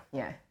 Yeah.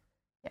 Yeah.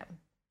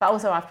 But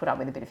also I've put up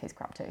with a bit of his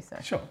crap too, so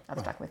Sure. I've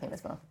stuck with him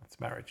as well. It's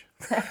marriage.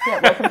 Yeah,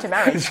 welcome to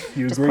marriage.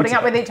 You Just agreed putting to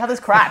up with each other's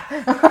crap.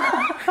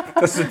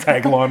 That's the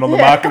tagline on the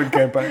marketing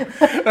campaign.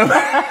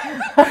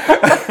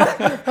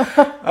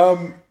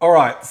 All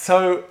right.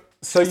 So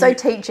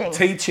Teaching.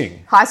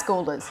 Teaching. High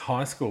schoolers.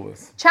 High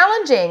schoolers.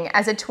 Challenging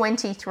as a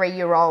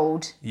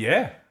 23-year-old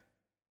Yeah.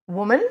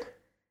 woman.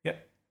 Yeah.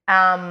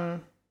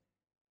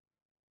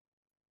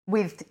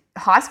 With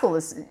high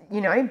schoolers,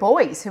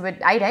 boys who are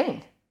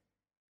 18.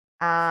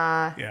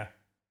 Yeah.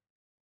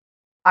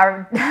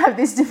 I have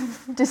this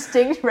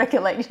distinct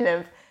recollection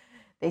of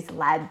these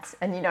lads,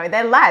 and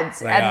they're lads,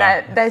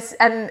 They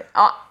and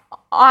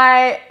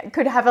I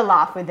could have a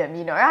laugh with them.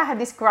 I had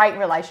this great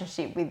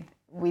relationship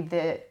with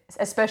the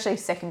especially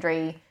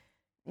secondary,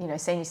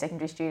 senior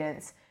secondary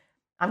students.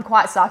 I'm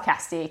quite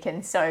sarcastic,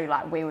 and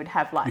so we would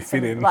have You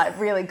fit in.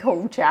 really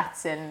cool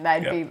chats, and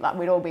they'd Yep. be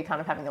we'd all be kind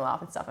of having a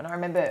laugh and stuff. And I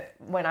remember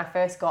when I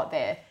first got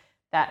there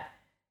that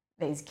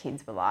these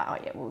kids were like, oh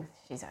yeah, well,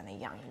 she's only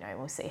young,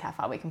 we'll see how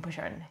far we can push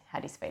her, and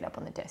had his feet up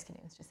on the desk and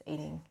he was just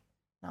eating.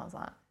 And I was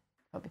like,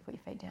 probably put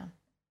your feet down.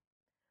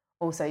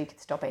 Also, you could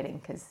stop eating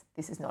because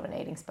this is not an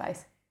eating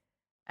space.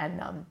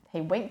 And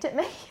he winked at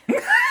me.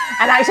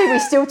 And actually, we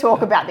still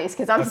talk about this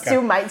because I'm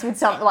still mates with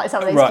some of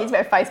these Right. kids.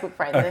 We're Facebook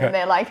friends, and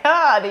they're like,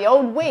 the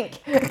old wink.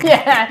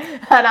 Yeah.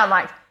 And I'm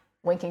like,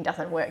 winking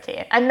doesn't work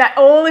here. And that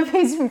all of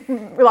his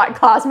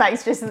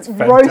classmates just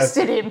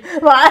roasted him.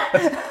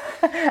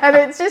 And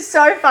it's just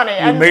so funny.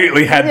 You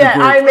immediately had the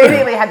group. I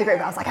immediately had the group.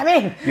 I was like, I'm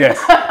in.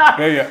 Yes.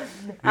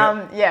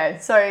 Yeah.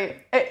 So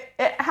it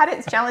had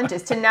its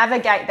challenges to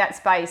navigate that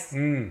space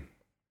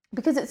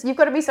because you've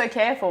got to be so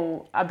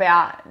careful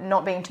about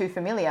not being too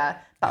familiar,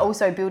 but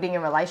also building a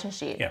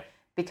relationship. Yeah.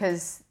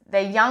 Because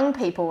they're young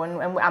people,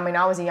 and I mean,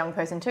 I was a young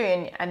person too,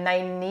 and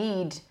they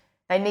need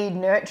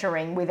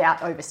nurturing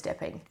without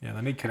overstepping. Yeah,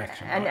 they need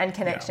connection. And, right? and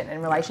connection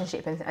and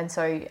relationship,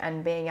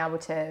 and being able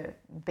to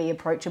be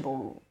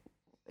approachable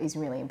is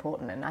really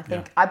important. And I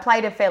think I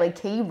played a fairly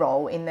key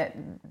role in that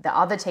the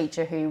other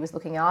teacher who was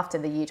looking after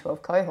the year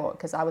 12 cohort,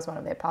 because I was one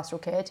of their pastoral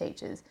care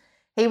teachers,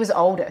 he was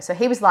older. So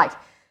he was like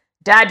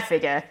dad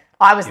figure.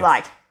 I was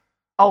like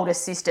older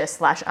sister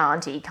 /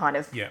 auntie kind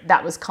of. Yeah.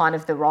 That was kind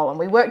of the role. And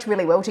we worked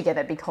really well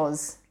together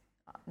because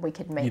we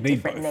could meet need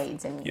different both.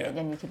 needs and Yeah.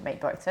 you could meet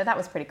both. So that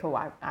was pretty cool.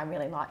 I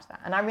really liked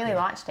that. And I really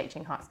liked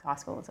teaching high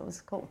schools. It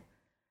was cool.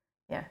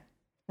 Yeah.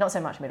 Not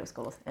so much middle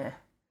schoolers. Yeah.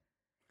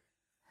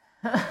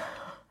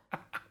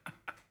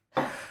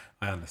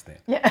 I understand.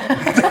 Yeah.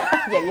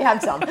 Yeah, you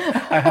have some.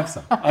 I have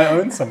some. I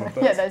own some of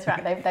those. Yeah, that's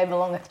right. They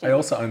belong with you. I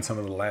also own some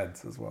of the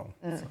lads as well.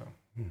 So,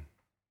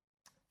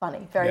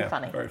 Funny. Very yeah,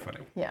 funny. Very funny.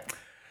 Yeah.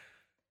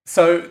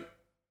 So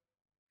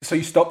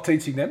you stopped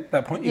teaching then at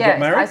that point? You got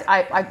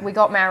married? We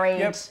got married.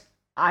 Yep.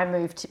 I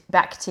moved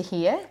back to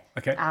here.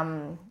 Okay.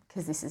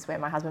 Because this is where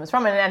my husband was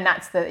from, and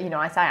that's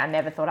I say I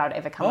never thought I would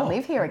ever come and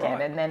live here again.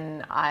 right. And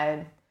then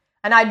I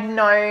And I'd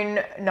known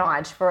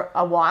Nige for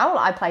a while.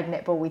 I played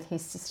netball with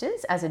his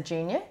sisters as a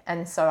junior,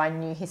 and so I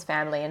knew his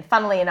family. And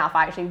funnily enough,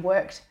 I actually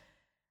worked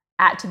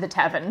at the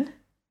tavern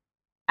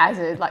as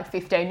a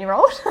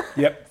 15-year-old.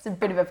 Yep. It's a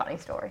bit of a funny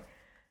story.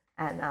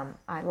 And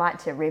I like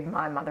to rib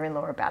my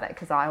mother-in-law about it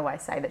because I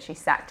always say that she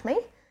sacked me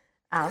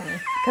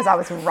because I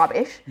was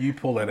rubbish. You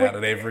pull that out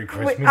at every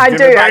Christmas I dinner,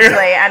 do don't you?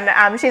 actually,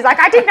 and she's like,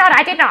 I did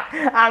not.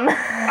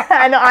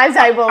 And I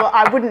say, well,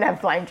 I wouldn't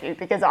have blamed you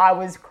because I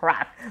was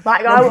crap.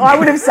 Like, I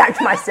would have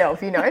sacked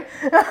myself, you know.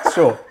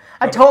 Sure.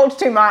 I talked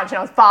too much and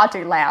I was far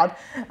too loud.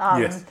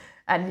 Yes.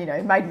 And, you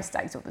know, made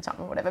mistakes all the time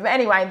or whatever. But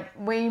anyway,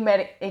 we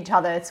met each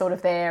other sort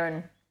of there,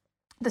 and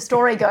the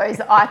story goes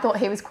that I thought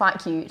he was quite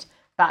cute,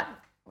 but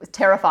was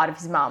terrified of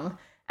his mum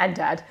and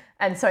dad,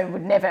 and so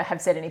would never have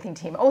said anything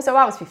to him. Also,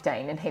 I was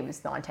 15 and he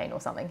was 19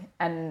 or something,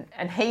 and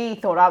he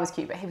thought I was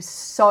cute, but he was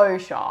so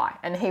shy,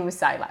 and he would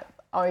say,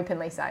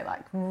 openly say,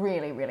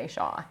 really, really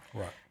shy.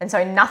 Right. And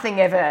so nothing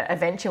ever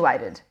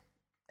eventuated.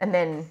 And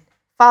then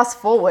fast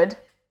forward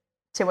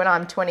to when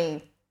I'm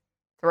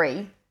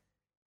 23,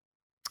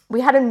 we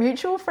had a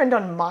mutual friend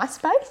on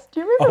MySpace. Do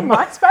you remember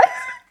MySpace?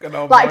 Good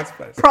old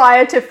MySpace.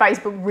 Prior to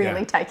Facebook really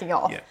Yeah. taking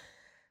off. Yeah.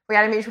 We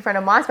had a mutual friend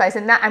on MySpace,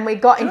 and we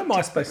got Do you know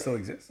MySpace still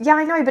exists? Yeah,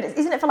 I know, but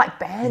isn't it for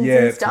bands Yeah,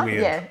 and it's stuff?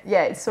 weird.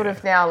 Yeah, it's sort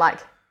of now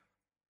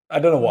I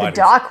don't know why. the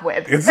dark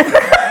web. It's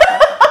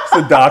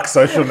a dark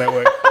social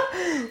network.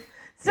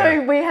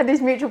 So we had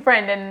this mutual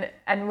friend,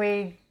 and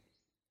we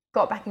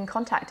got back in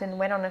contact and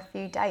went on a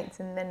few dates,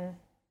 and then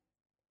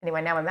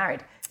anyway, now we're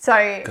married.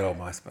 So Good old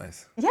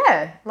MySpace.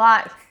 yeah,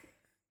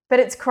 but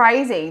it's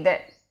crazy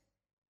that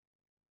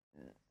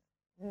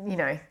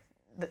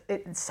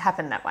it's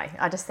happened that way.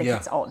 I just think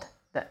it's odd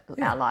that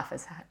our life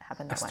has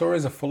happened that Our way.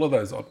 stories are full of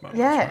those odd moments.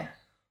 Yeah,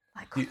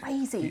 right?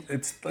 crazy.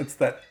 It's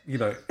that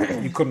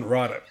you couldn't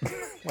write it.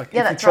 If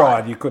you that's tried,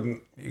 right. you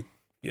couldn't.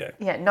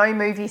 Yeah, no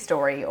movie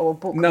story or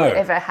book No. would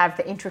ever have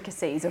the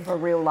intricacies of a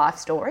real life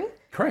story.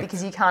 Correct.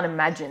 Because you can't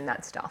imagine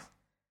that stuff.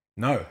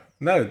 No,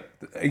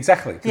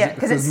 exactly. Yeah,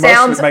 'cause it most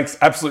sounds- of it makes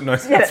absolute no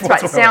sense. Yeah, that's right.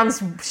 It whatsoever.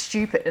 sounds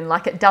stupid and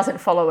it doesn't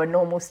follow a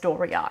normal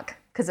story arc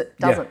because it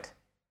doesn't.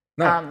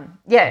 No.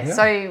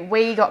 So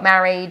we got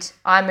married.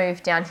 I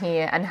moved down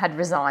here and had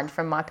resigned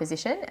from my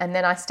position, and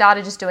then I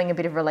started just doing a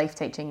bit of relief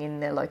teaching in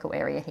the local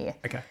area here.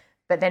 Okay.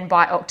 But then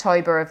by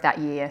October of that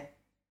year,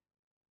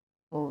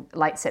 or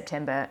late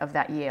September of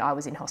that year, I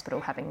was in hospital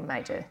having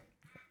major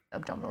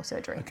abdominal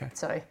surgery. Okay.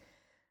 So,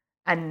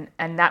 and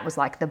that was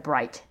the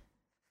break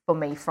for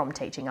me from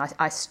teaching.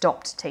 I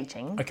stopped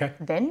teaching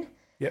then.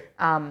 Yep.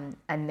 And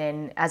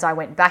then as I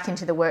went back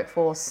into the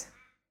workforce,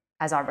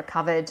 as I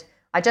recovered,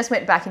 I just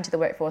went back into the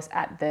workforce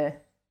at the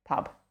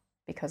pub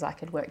because I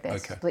could work there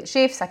split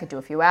shifts. I could do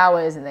a few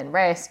hours and then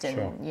rest, and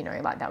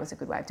that was a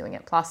good way of doing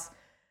it. Plus,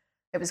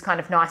 it was kind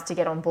of nice to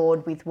get on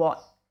board with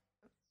what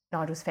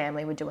Nigel's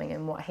family were doing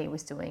and what he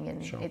was doing,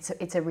 and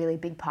it's a really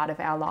big part of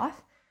our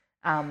life.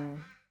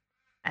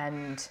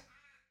 And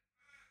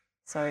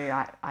so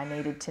I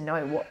needed to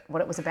know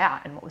what it was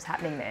about and what was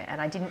happening there, and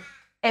I didn't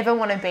ever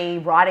want to be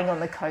riding on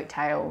the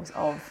coattails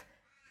of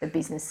the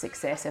business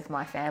success of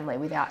my family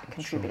without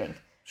contributing.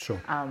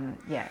 Sure.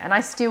 And I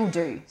still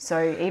do.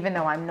 So even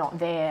though I'm not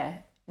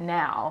there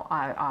now,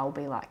 I'll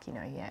be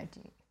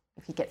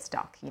if you get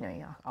stuck,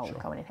 I'll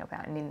go in and help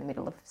out. And in the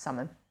middle of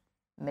summer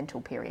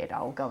mental period,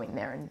 I'll go in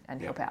there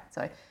and help out.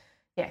 So,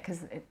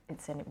 because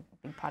it's a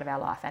big part of our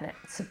life, and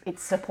it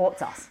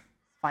supports us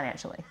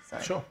financially.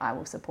 So I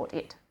will support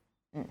it.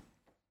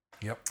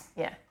 Yep.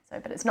 Yeah. So,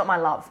 but it's not my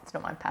love. It's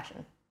not my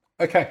passion.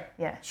 Okay.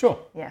 Yeah. Sure.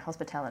 Yeah.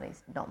 Hospitality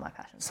is not my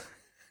passion.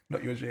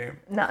 Not your jam.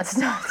 No, it's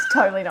not. It's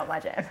totally not my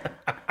jam.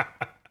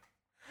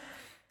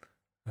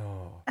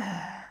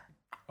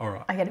 All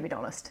right. I get a bit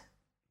honest.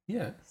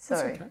 Yeah. So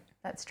that's okay.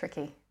 that's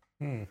tricky.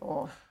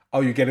 For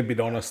You get a bit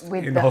honest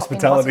with in the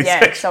hospitality yeah,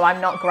 section. so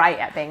I'm not great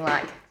at being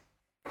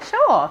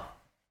sure,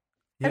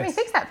 let me Yes.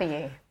 fix that for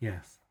you.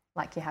 Yes.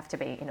 You have to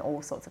be in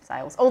all sorts of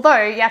sales.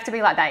 Although you have to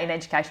be like that in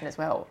education as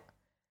well.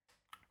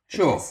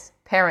 Sure. Because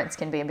parents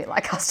can be a bit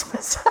like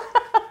customers.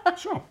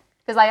 Sure.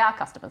 Because they are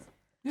customers.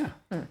 Yeah.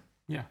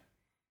 Yeah.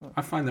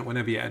 I find that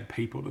whenever you add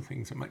people to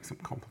things, it makes them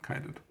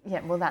complicated.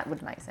 Yeah, well, that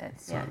would make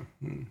sense. So,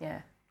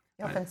 Yeah.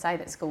 You often say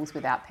that schools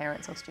without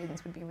parents or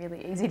students would be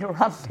really easy to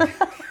run.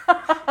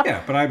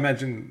 yeah, but I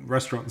imagine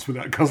restaurants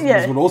without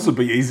customers would also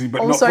be easy,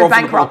 but also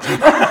not profitable.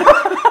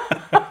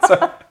 bankrupt.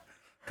 So,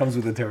 comes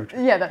with the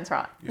territory. Yeah, that's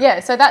right. Yeah,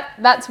 so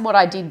that's what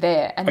I did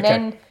there. And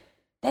Okay.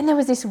 then there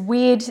was this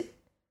weird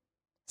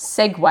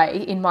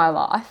segue in my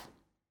life,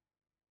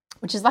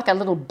 which is like a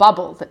little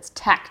bubble that's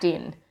tacked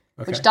in,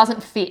 which Okay.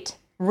 doesn't fit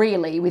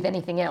really with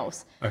anything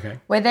else. Okay.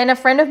 Where then a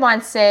friend of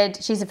mine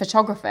said, she's a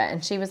photographer,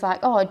 and she was like,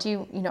 oh,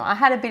 I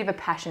had a bit of a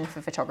passion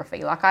for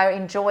photography. I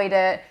enjoyed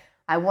it.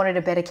 I wanted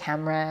a better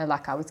camera.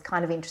 I was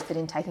kind of interested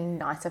in taking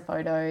nicer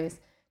photos.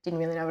 Didn't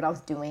really know what I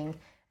was doing.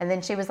 And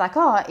then she was like,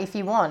 oh, if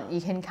you want,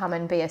 you can come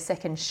and be a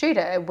second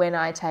shooter when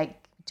I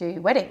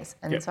do weddings.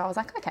 And so I was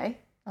like, okay,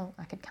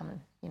 I could come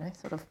and,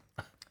 sort of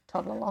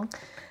toddle along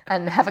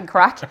and have a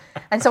crack.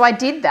 And so I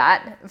did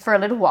that for a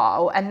little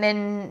while, and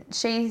then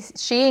she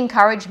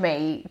encouraged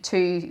me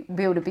to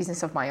build a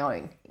business of my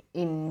own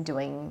in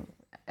doing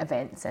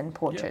events and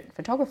portrait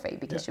photography,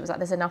 because she was like,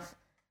 there's enough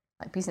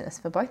like business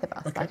for both of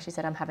us. Okay. Like she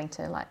said, I'm having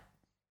to like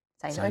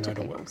say Say no no to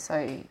to people, work. so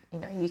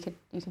you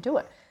could do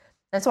it.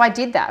 And so I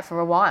did that for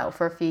a while,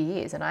 for a few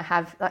years, and I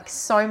have like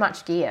so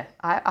much gear.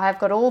 I've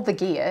got all the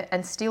gear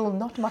and still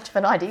not much of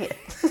an idea.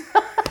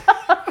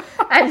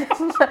 And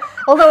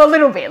although a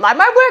little bit, like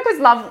my work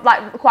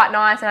was quite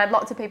nice, and I had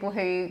lots of people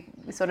who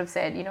sort of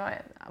said,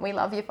 we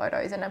love your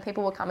photos, and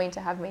people were coming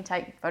to have me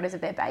take photos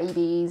of their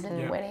babies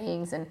and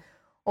weddings and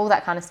all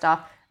that kind of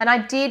stuff. And I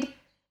did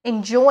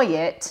enjoy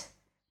it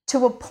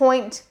to a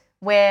point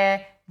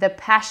where the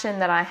passion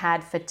that I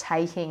had for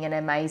taking an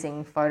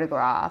amazing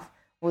photograph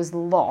was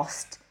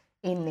lost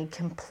in the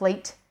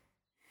complete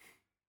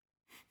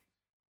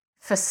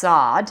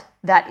facade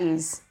that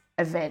is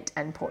event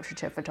and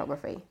portraiture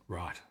photography.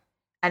 Right.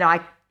 And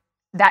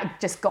that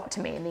just got to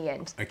me in the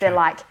end. Okay. They're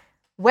like,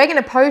 we're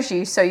going to pose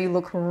you so you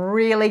look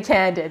really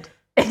candid,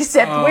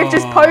 except we've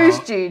just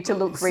posed you to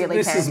look really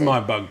This candid. is my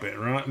bugbear,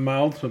 right? My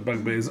ultimate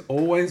bugbear is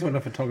always when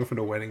a photographer at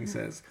a wedding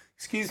says,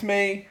 excuse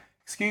me,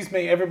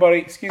 everybody,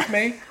 excuse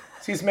me.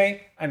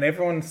 And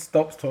everyone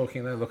stops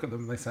talking. They look at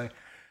them and they say,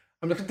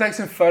 I'm looking to take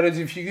some photos.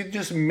 If you could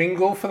just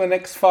mingle for the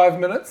next 5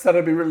 minutes,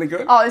 that'd be really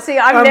good. Oh, see,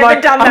 I've never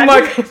done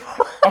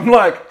that. I'm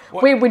like,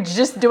 what? We were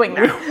just doing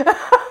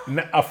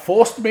that. A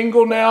forced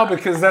mingle now,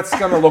 because that's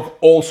going to look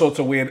all sorts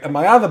of weird. And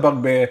my other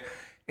bugbear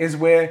is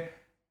where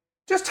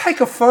just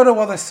take a photo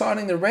while they're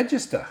signing the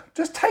register.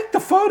 Just take the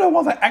photo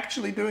while they're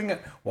actually doing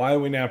it. Why are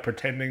we now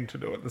pretending to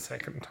do it the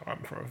second time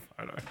for a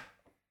photo?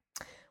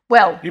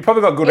 Well, You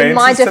probably got good in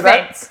my answers to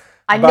that. defence,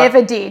 I but-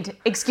 never did.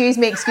 Excuse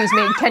me,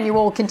 can you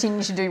all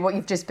continue to do what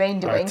you've just been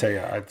doing? I tell you,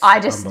 it's I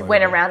just went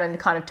unbelievable. around and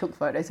kind of took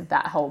photos of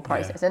that whole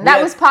process. Yeah. And that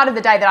Yeah. was part of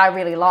the day that I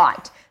really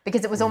liked,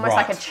 because it was almost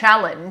like a Right.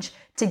 challenge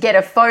to get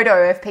a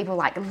photo of people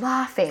like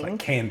laughing.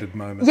 Candid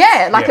moments.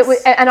 Yeah, like Yes. it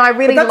was, and I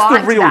really But that's the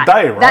liked real that.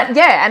 day,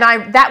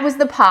 right? That was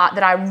the part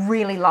that I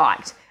really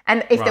liked.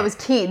 And if there Right. was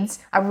kids,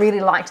 I really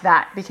liked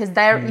that, because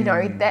they're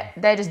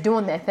they're just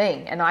doing their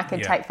thing, and I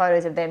could Yeah. take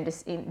photos of them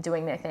just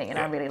doing their thing, and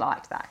I really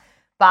liked that.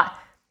 But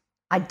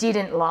I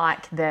didn't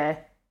like the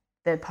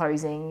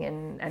posing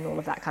and all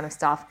of that kind of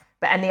stuff.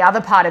 And the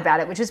other part about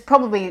it, which is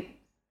probably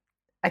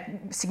a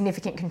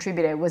significant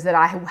contributor, was that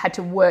I had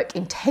to work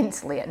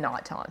intensely at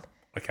night time,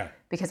 Okay.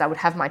 because I would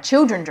have my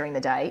children during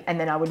the day, and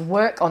then I would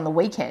work on the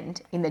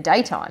weekend in the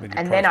daytime, you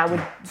and then I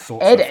would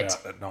sort edit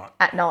stuff out at night.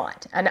 at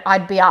night, and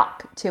I'd be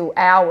up till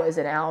hours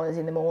and hours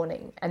in the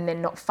morning, and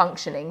then not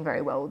functioning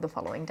very well the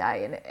following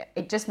day, and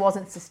it just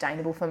wasn't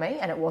sustainable for me,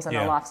 and it wasn't a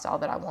Yeah. lifestyle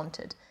that I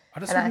wanted. I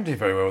just wouldn't do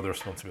very well with the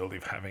responsibility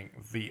of having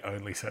the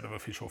only set of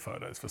official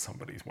photos for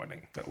somebody's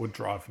wedding. That would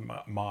drive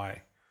my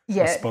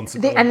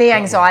responsibility. And the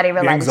anxiety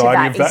related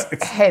anxiety to of that that, is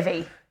it's-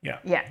 heavy. Yeah.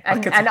 Yeah.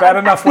 Like it's bad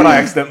enough when I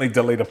accidentally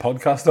delete a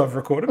podcast I've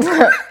recorded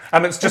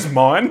and it's just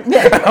mine.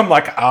 And I'm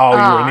like, oh,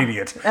 you're an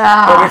idiot.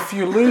 But if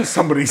you lose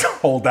somebody's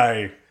whole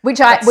day. Which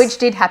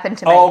did happen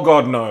to me. Oh,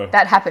 God, no.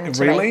 That happened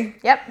to me. Really?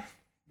 Yep.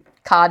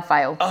 Card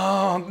fail.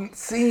 Oh,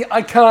 see,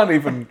 I can't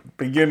even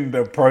begin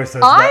to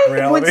process that I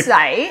reality. would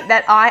say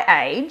that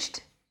I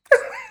aged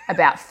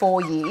about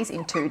 4 years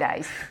in 2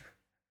 days.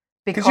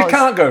 Because you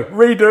can't go,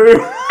 redo.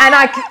 And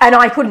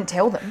I couldn't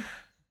tell them.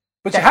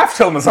 But you have to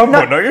tell them at some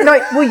point, don't you? No,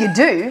 well, you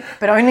do,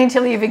 but only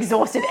until you've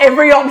exhausted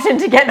every option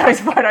to get those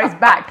photos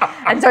back.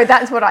 And so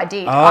that's what I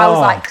did. I was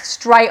like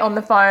straight on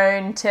the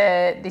phone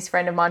to this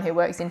friend of mine who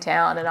works in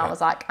town, and I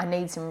was like, I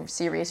need some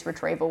serious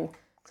retrieval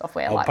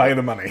software. I'll pay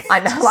the money.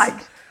 I know, like,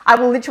 I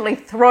will literally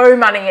throw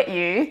money at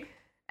you.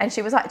 And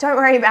she was like, don't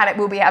worry about it,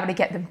 we'll be able to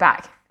get them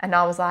back. And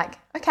I was like,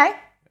 okay.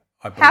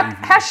 I believe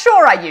you. How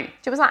sure are you?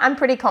 She was like, I'm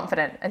pretty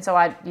confident. And so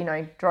I,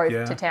 drove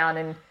Yeah. to town,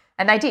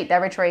 and they did. They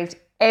retrieved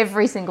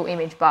every single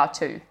image bar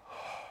 2.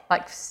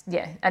 Like,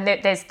 yeah. And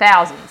there's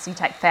thousands. You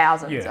take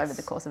thousands Yes. over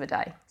the course of a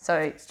day. So,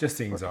 It's just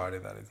the anxiety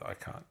that is, I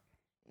can't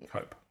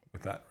cope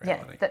with that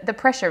reality. yeah, the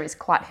pressure is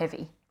quite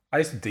heavy. I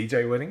used to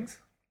DJ weddings.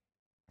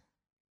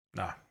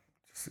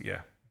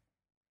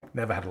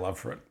 Never had a love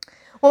for it.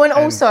 Well, and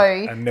also,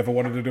 and never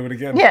wanted to do it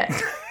again. yeah,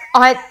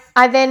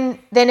 I then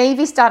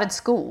Evie started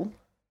school.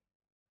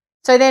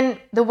 So then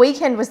the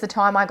weekend was the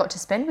time I got to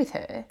spend with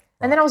her.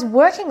 And then I was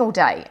working all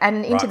day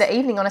and into the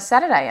evening on a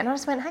Saturday. And I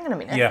just went, hang on a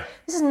minute. Yeah.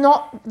 This is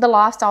not the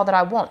lifestyle that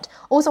I want.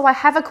 Also, I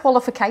have a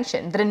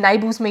qualification that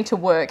enables me to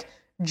work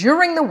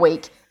during the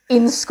week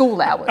in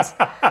school hours.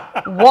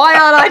 Why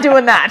aren't I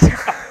doing that?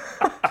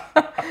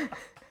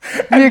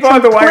 And by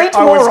the way, complete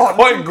I was moron.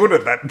 quite good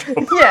at that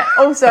job. Yeah.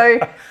 Also,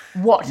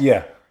 what?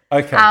 Yeah.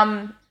 Okay.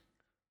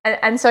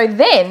 And so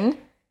then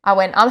I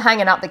went, I'm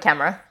hanging up the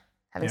camera,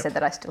 having Yep. said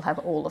that I still have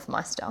all of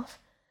my stuff.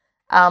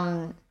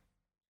 And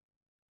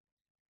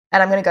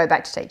I'm going to go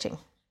back to teaching.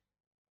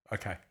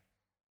 Okay.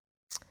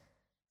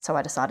 So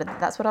I decided that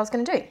that's what I was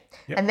going to do.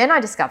 Yep. And then I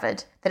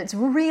discovered that it's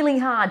really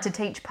hard to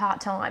teach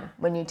part-time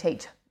when you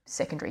teach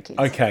secondary kids.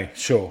 Okay,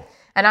 sure.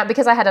 And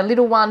because I had a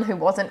little one who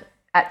wasn't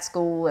at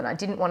school, and I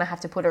didn't want to have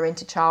to put her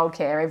into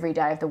childcare every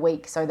day of the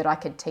week so that I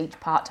could teach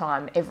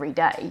part-time every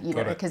day, you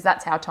know, Got it. because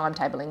that's how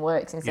timetabling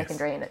works in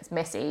secondary, and it's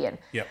messy. And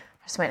Yep.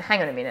 I just went,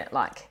 hang on a minute,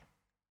 like,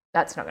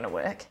 that's not going to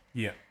work.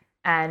 Yeah.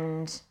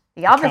 And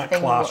the other Can't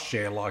thing class was,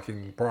 share like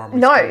in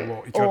primary school.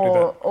 Or you can't do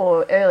that.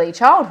 or early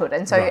childhood.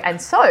 And so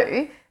Right.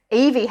 so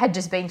Evie had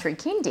just been through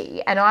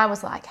kindy, and I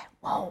was like,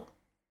 whoa,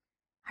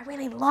 I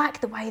really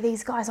like the way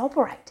these guys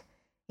operate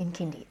in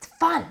kindy. It's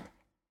fun.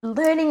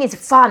 Learning is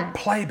fun.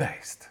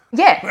 Play-based.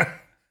 Yeah.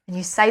 And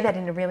you say that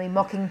in a really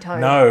mocking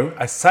tone. No,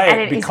 I say And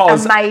it it is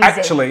because amazing.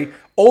 actually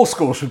all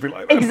schools should be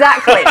like that.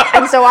 Exactly.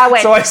 And so I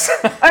went, So I say,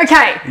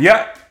 okay,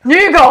 yeah,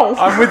 new goal.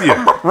 I'm with you.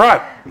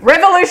 Right.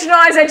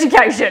 Revolutionise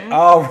education.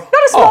 Oh, Not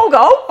a small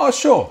goal. Oh,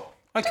 sure.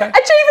 Okay.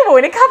 Achievable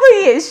in a couple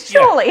of years,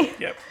 surely.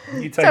 Yep.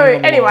 You take So it on the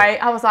board. anyway,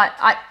 I was like,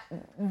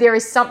 there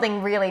is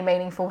something really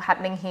meaningful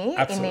happening here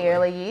Absolutely. in the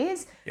early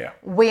years. Yeah.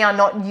 We are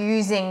not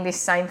using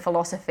this same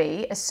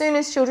philosophy. As soon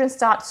as children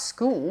start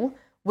school,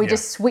 we Yeah.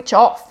 just switch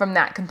off from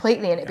that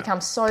completely, and it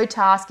becomes so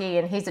tasky,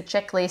 and here's a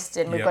checklist,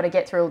 and we've Yeah. got to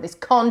get through all this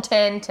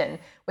content, and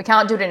we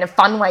can't do it in a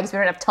fun way because we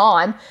don't have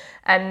time.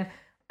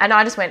 And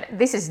I just went,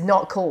 this is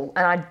not cool,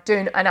 and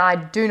I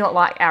do not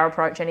like our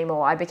approach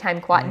anymore. I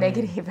became quite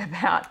negative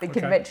about the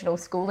conventional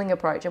schooling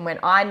approach, and went,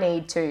 I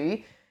need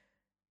to,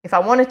 if I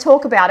want to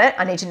talk about it,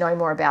 I need to know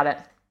more about it.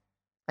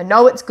 I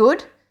know it's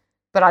good,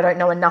 but I don't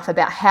know enough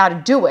about how to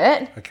do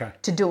it Okay.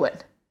 to do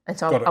it. And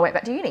so Got it. I went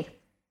back to uni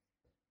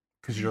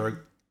Because you're a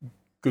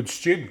good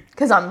student.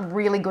 because I'm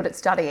really good at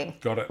studying.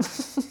 Got it.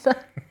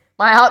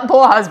 My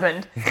poor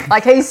husband,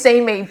 like, he's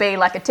seen me be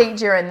like a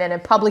teacher and then a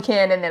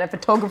publican and then a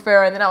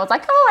photographer, and then I was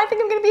like, oh, I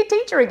think I'm going to be a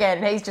teacher again.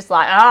 And he's just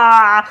like,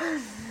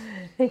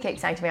 He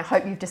keeps saying to me, I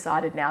hope you've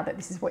decided now that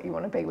this is what you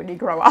want to be when you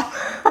grow up.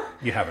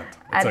 You haven't.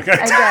 It's And,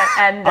 okay.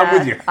 and I'm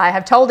with you. I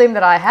have told him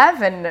that I have,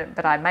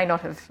 but I may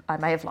not have. I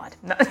may have lied.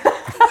 No.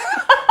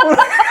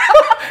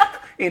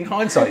 In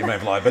hindsight, you may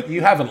have lied, but you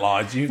haven't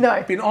lied. You've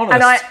No. been honest.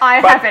 And I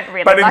But- haven't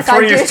really. But in Like, I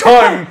 3 do- years'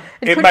 time,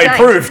 it could may change.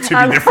 prove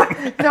to be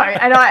different. No,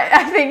 and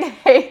I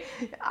think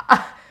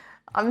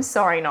I'm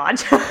sorry,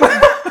 Nigel,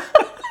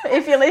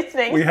 if you're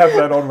listening. We have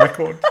that on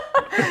record.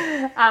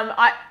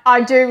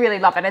 I do really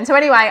love it. And so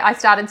anyway, I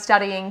started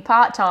studying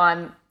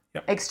part-time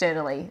Yep.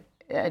 externally,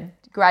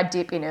 grad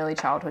dip in early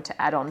childhood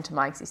to add on to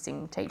my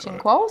existing teaching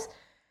quals.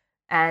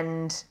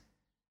 And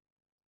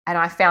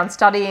I found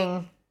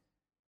studying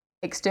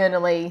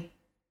externally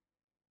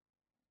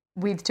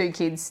with 2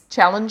 kids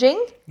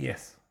challenging,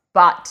 Yes.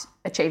 but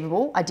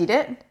achievable. I did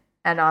it,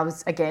 and I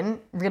was,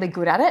 again, really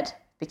good at it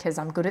because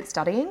I'm good at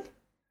studying,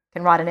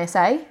 can write an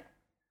essay,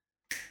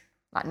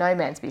 like no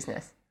man's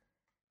business.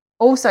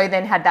 Also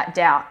then had that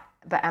doubt,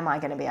 but am I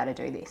going to be able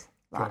to do this?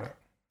 Got Like, it.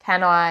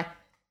 can I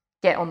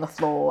get on the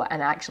floor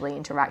and actually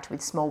interact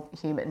with small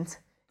humans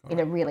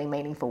in a really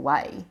meaningful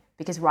way?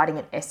 Because writing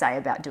an essay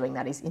about doing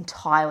that is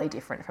entirely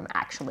different from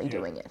actually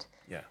doing it.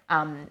 Yeah.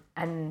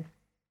 And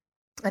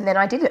then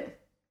I did it.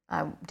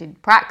 I did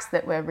pracs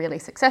that were really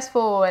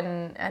successful,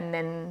 and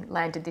then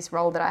landed this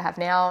role that I have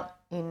now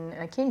in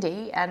a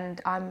kindy, and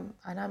I'm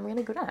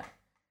really good at it.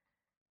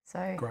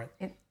 So Great.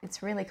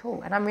 it's really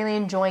cool, and I'm really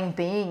enjoying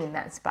being in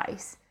that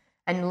space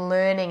and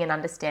learning and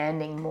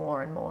understanding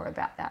more and more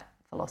about that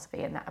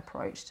philosophy and that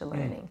approach to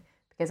learning,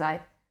 because I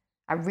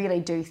really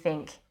do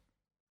think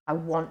I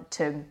want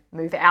to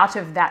move out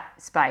of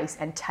that space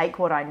and take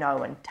what I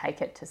know and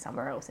take it to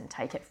somewhere else and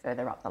take it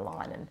further up the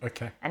line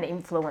Okay. and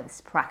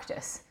influence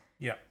practice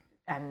Yeah.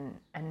 and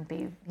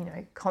be,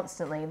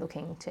 constantly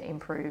looking to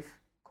improve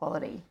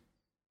quality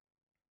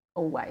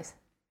always.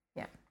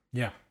 Yeah.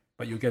 Yeah.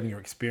 But you're getting your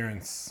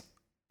experience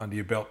under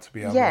your belt to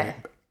be able Yeah.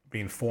 to be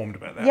informed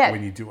about that Yeah.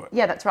 when you do it.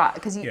 Yeah, that's right.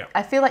 Because Yeah.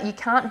 I feel like you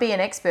can't be an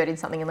expert in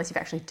something unless you've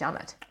actually done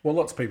it. Well,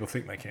 lots of people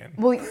think they can.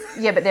 Well,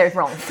 yeah, but they're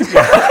wrong.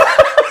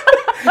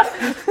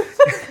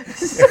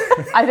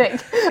 I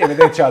think. Yeah, but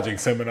they're charging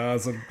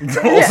seminars and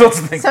all sorts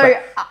of things. So,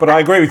 but I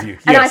agree with you.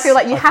 And I Yes, feel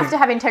like you have think- to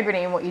have integrity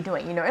in what you're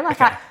doing, Like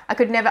Okay. I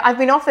could never, I've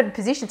been offered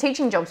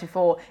teaching jobs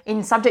before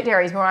in subject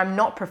areas where I'm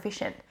not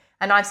proficient.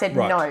 And I've said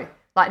Right. no.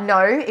 Like,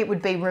 no, it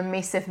would be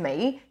remiss of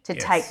me to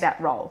Yes. take that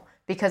role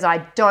because I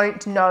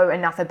don't know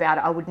enough about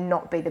it. I would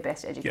not be the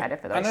best educator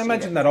for those And I students.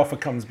 imagine that offer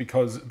comes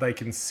because they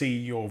can see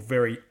you're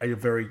a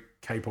very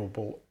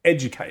capable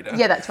educator.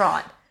 Yeah, that's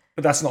right.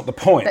 But that's not the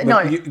point. But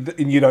But no.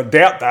 you don't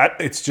doubt that.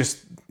 It's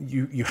just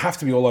you have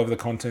to be all over the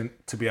content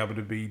to be able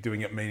to be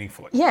doing it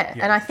meaningfully. Yeah,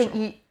 and I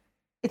think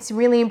it's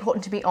really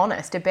important to be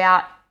honest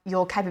about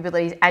your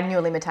capabilities and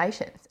your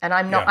limitations. And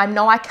I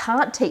know I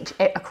can't teach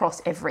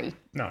across every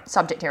No.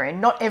 subject area.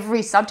 Not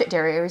every subject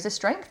area is a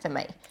strength for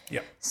me.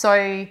 Yeah.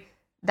 So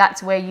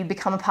that's where you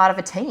become a part of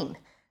a team.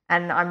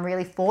 And I'm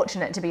really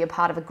fortunate to be a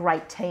part of a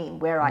great team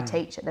where I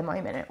teach at the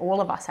moment. And all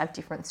of us have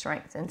different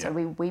strengths. And so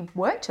we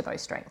work to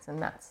those strengths,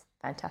 and that's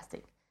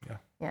fantastic. Yeah.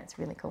 Yeah, it's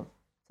really cool.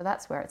 So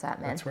that's where it's at,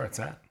 man. That's where it's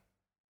at.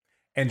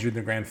 And you're in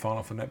the grand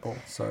final for netball,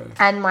 so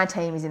And my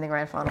team is in the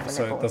grand final for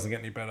so netball, it doesn't get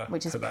any better.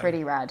 which is today.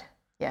 pretty rad.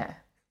 Yeah.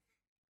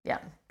 Yeah.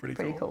 Pretty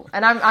Pretty cool. cool.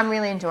 And I'm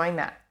really enjoying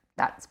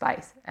that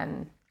space.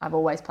 And I've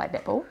always played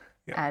netball.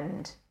 Yeah.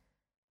 And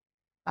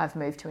I've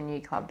moved to a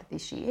new club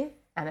this year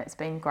and it's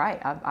been great.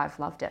 I've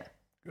loved it.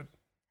 Good.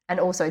 And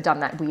also done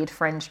that weird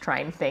friend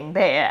train thing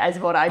there as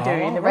what I do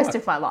in the rest right.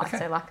 of my life. Okay.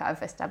 So like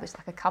I've established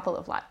like a couple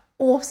of like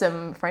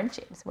awesome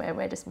friendships where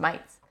we're just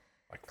mates,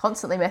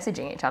 constantly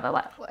messaging each other.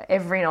 Like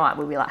every night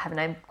we'll be like having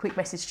a quick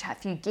message chat, a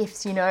few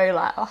gifts, you know,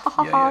 like oh, ha,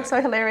 ha, ha, yeah.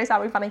 so hilarious,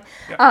 aren't we funny?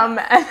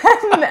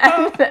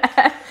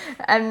 Yeah.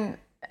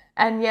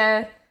 And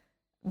yeah,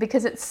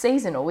 because it's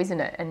seasonal, isn't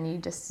it? And you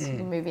just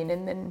you move in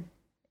and then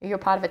you're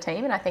part of a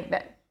team. And I think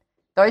that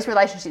those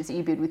relationships that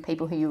you build with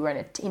people who you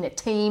run in a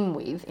team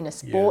with, in a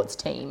sports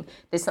team,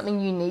 there's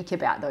something unique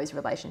about those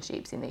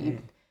relationships in that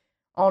you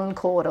on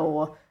court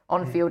or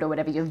on field or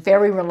whatever, you're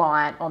very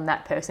reliant on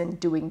that person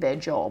doing their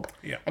job.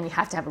 Yeah. And you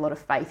have to have a lot of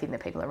faith in the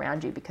people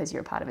around you because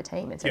you're a part of a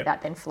team. And so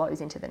that then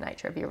flows into the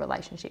nature of your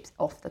relationships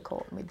off the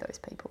court with those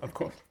people. Of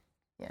course.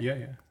 Yeah.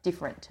 Yeah.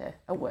 Different to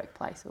a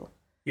workplace or...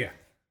 Yeah.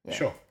 Yeah.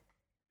 Sure.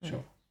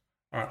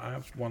 All right, I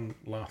have one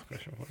last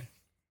question for you.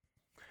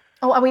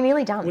 Oh, are we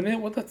nearly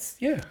done? Well, that's,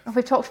 yeah. Oh,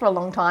 we've talked for a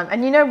long time.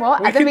 And you know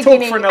what? We At the could talk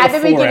beginning, for another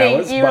 4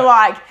 hours, you were but-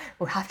 like,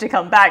 we'll have to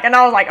come back. And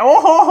I was like,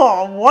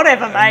 oh,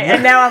 whatever, mate.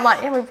 And now I'm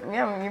like,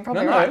 yeah, you're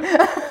probably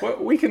right.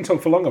 Well, we can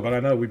talk for longer, but I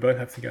know we both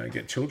have to go and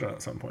get children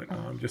at some point.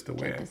 I'm just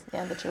aware.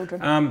 Yeah, the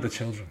children. The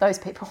children. Those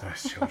people.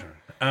 Those children.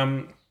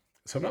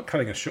 So I'm not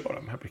cutting us short.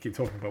 I'm happy to keep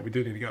talking, but we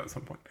do need to go at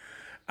some point.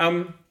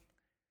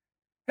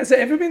 Has there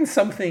ever been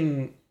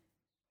something,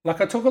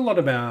 like I talk a lot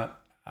about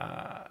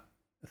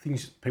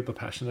things people are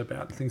passionate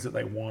about, things that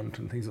they want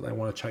and things that they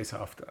want to chase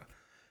after.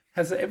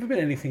 Has there ever been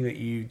anything that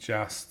you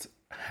just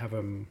have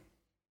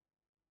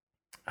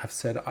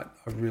said, I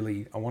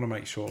want to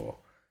make sure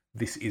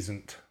this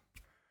isn't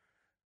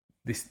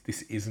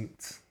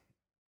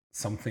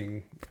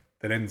something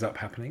that ends up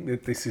happening,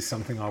 that this is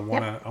something I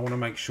want to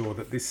make sure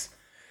that this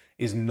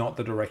is not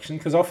the direction?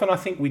 Because often I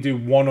think we do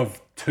one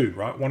of two,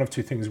 right? One of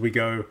two things. We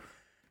go,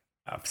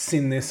 I've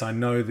seen this, I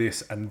know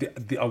this, and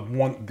I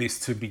want this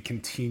to be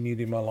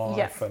continued in my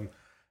life. And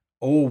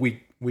or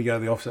we go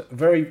the opposite.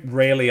 Very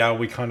rarely are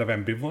we kind of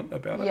ambivalent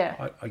about it.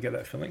 Yeah. I get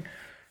that feeling.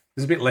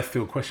 It's a bit left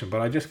field question,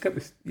 but I just get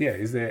this. Yeah,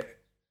 is there?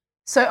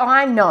 So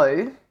I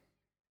know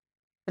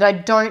that I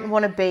don't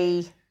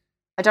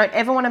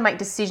ever want to make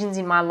decisions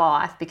in my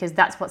life because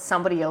that's what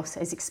somebody else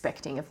is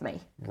expecting of me.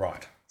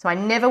 Right. So I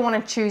never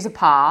want to choose a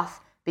path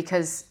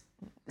because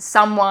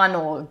someone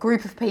or a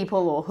group of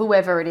people or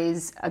whoever it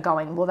is are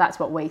going, well, that's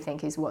what we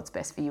think is what's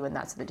best for you, and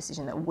that's the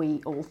decision that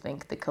we all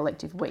think, the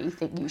collective we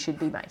think you should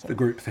be making. The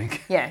group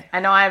think. Yeah,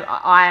 and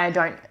I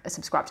don't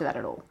subscribe to that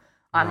at all.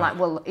 I'm like,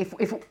 well, if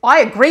I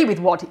agree with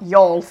what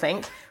y'all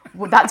think,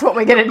 well, that's what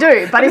we're going to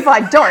do. But if I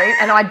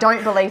don't, and I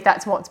don't believe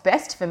that's what's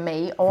best for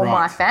me or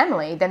my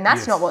family, then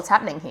that's not what's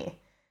happening here.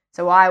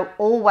 So I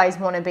always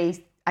want to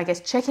be, I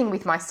guess, checking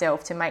with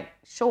myself to make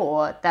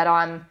sure that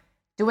I'm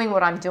doing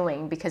what I'm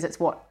doing because it's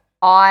what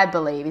I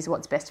believe is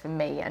what's best for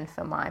me and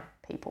for my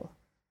people.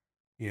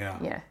 Yeah.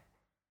 Yeah.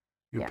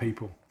 Your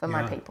people. For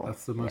my people.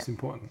 That's the most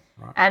important,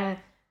 right? And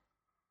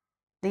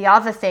the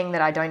other thing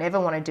that I don't ever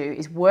want to do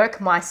is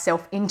work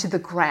myself into the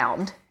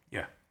ground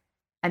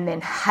and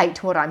then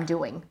hate what I'm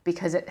doing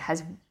because it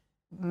has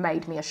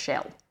made me a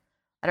shell.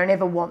 I don't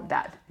ever want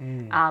that.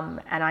 And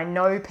I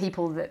know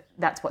people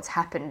that's what's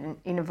happened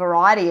in a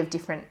variety of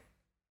different,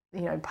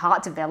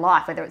 parts of their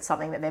life, whether it's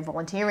something that they're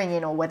volunteering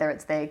in or whether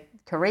it's their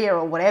career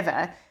or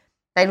whatever.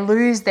 They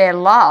lose their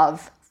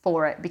love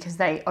for it because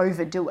they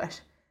overdo it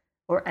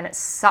and it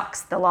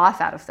sucks the life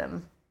out of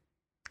them.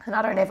 And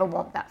I don't ever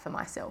want that for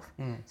myself.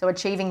 So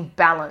achieving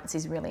balance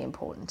is really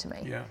important to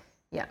me. Yeah.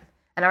 Yeah.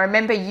 And I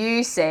remember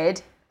you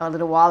said a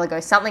little while ago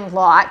something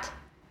like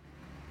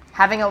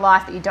having a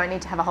life that you don't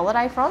need to have a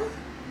holiday from.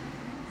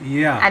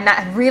 Yeah. And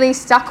that really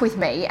stuck with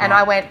me. And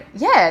I went,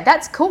 yeah,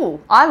 that's cool.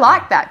 I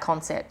like that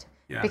concept.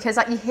 Yeah. Because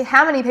you hear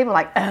how many people are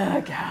like,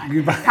 oh, God,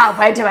 can't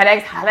wait to my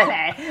next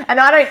holiday. And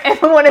I don't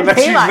ever want to be like that.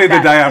 That's usually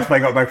the day after they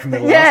got back from their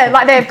last Yeah, one.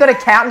 like they've got a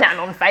countdown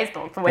on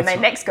Facebook for when That's they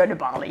right. next go to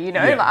Bali,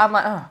 Yeah. Like, I'm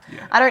like,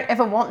 I don't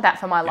ever want that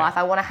for my life.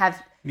 I want to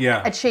have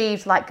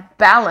achieved like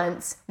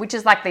balance, which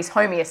is like this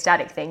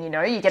homeostatic thing, You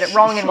get it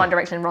wrong in one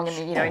direction, wrong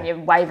in and you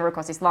waver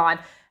across this line.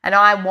 And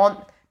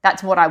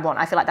that's what I want.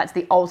 I feel like that's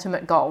the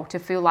ultimate goal, to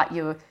feel like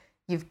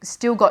you've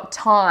still got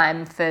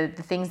time for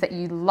the things that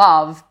you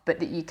love, but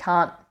that you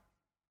can't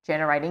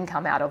generate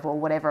income out of or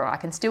whatever. I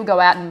can still go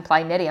out and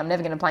play netty. I'm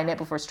never going to play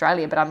netball for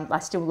Australia, but I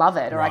still love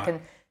it. Or I can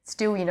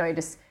still,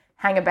 just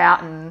hang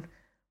about and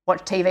watch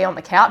TV on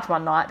the couch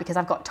one night because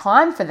I've got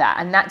time for that,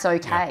 and that's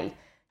okay.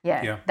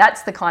 Yeah.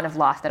 That's the kind of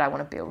life that I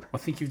want to build. I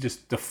think you've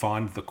just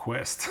defined the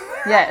quest.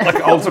 Yeah.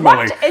 Like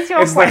ultimately. What is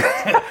your quest?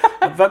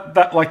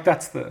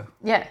 That's the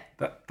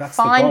that's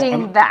finding the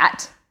goal.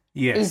 that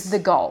Yes. is the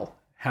goal.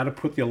 How to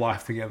put your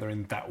life together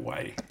in that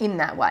way. In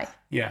that way.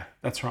 Yeah,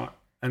 that's right.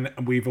 And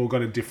we've all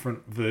got a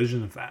different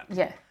version of that.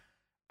 Yeah.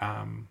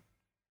 And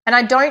And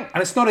I don't.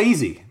 it's not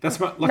easy. That's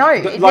my No,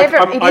 it never-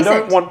 it I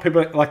don't isn't. want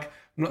people like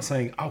I'm not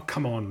saying, oh,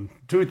 come on,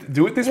 do it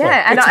this way.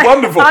 Yeah, and It's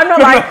wonderful. I'm not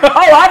like, oh,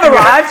 I've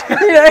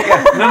arrived.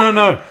 You know?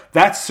 No.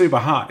 That's super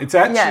hard. It's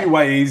actually Yeah.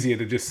 way easier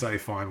to just say,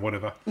 fine,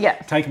 whatever. Yeah.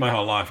 Take my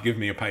whole life, give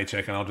me a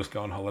paycheck, and I'll just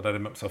go on holiday to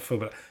make myself feel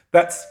better.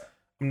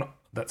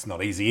 That's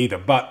not easy either,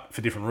 but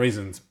for different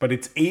reasons. But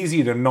it's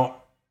easier to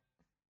not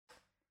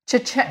The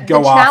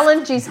go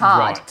challenge is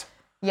hard. Right.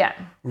 Yeah.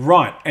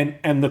 Right.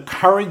 And the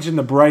courage and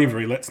the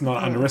bravery, let's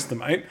not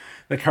underestimate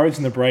the courage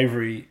and the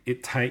bravery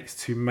it takes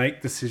to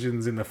make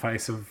decisions in the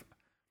face of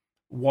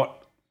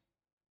what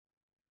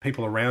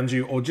people around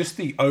you, or just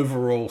the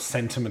overall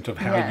sentiment of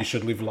how Yeah. you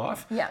should live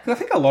life. Yeah. 'Cause I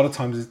think a lot of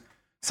times,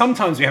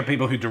 sometimes we have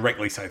people who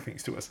directly say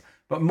things to us,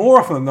 but more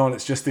often than not,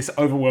 it's just this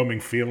overwhelming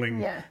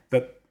feeling Yeah.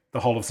 that the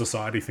whole of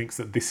society thinks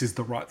that this is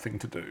the right thing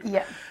to do.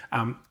 Yeah.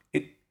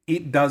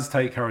 It does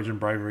take courage and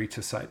bravery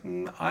to say,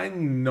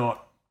 I'm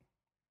not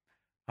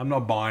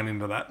buying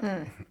into that.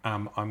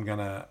 I'm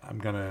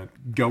gonna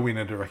go in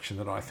a direction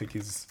that I think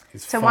is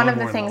So far one of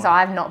more the in things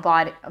line.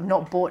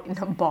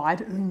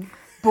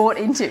 bought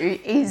into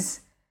is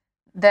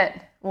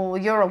that, well,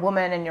 you're a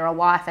woman and you're a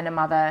wife and a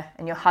mother,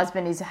 and your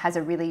husband has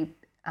a really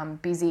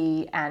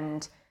busy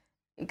and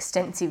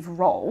extensive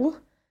role.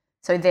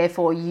 So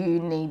therefore, you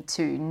need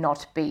to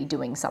not be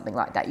doing something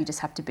like that. You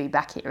just have to be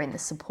back here in the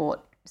support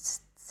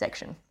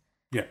section.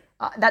 Yeah.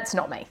 That's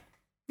not me.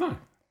 No.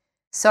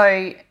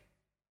 So,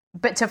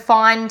 but to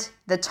find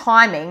the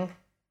timing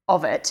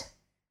of it,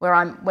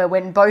 where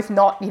we're both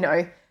not,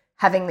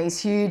 having these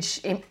huge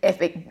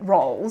epic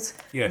roles,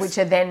 Yes. which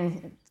are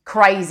then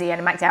crazy and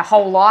it makes our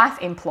whole life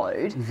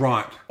implode,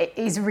 Right. it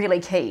is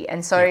really key.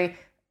 And so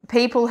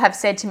people have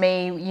said to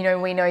me,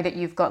 we know that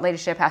you've got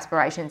leadership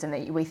aspirations and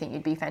that we think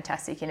you'd be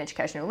fantastic in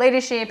educational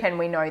leadership, and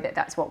we know that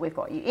that's what we've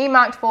got you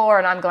earmarked for.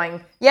 And I'm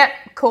going, yep,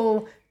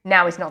 cool,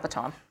 now is not the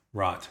time.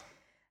 Right.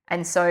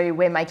 And so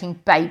we're making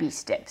baby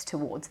steps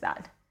towards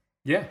that,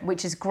 Yeah.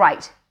 which is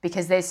great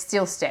because there's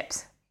still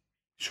steps,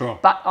 Sure.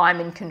 but I'm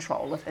in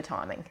control of the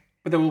timing.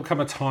 But there will come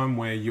a time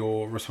where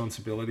your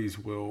responsibilities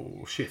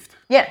will shift,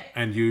 Yeah,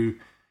 and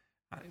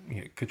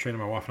Katrina,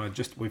 my wife,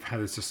 and we've had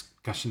this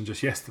discussion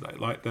just yesterday.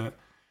 Like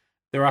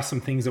there are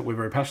some things that we're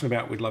very passionate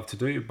about, we'd love to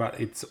do, but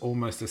it's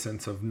almost a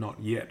sense of not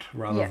yet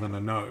rather than a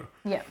no.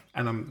 yeah,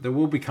 And there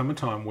will become a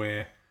time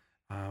where,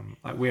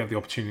 like we have the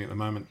opportunity at the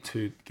moment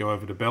to go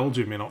over to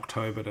Belgium in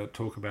October to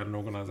talk about an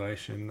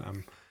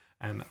organisation,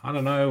 and I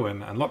don't know,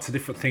 and lots of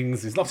different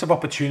things. There's lots of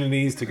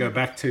opportunities to go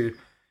back to.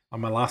 On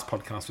my last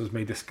podcast was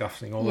me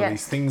discussing all of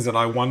these things that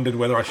I wondered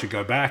whether I should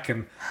go back.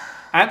 And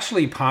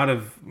actually part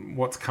of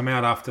what's come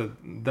out after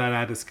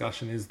our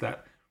discussion is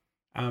that,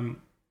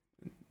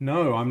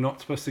 no, I'm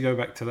not supposed to go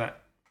back to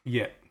that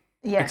yet.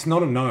 yeah. It's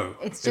not a no.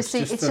 It's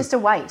just a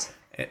wait.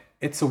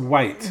 It's a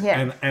wait.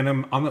 Yeah. And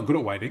I'm not good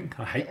at waiting.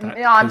 I hate that.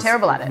 No, I'm 'cause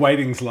terrible at it.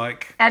 Waiting's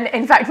like... And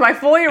in fact, my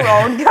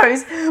 4-year-old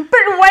goes,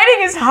 but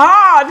waiting is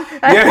hard.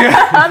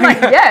 Yeah. I'm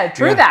like, yeah,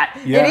 true Yeah. that.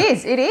 Yeah.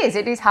 It is.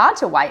 It is hard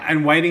to wait.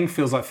 And waiting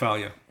feels like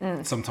failure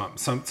sometimes.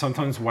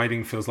 Sometimes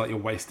waiting feels like you're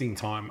wasting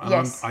time. And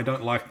Yes. I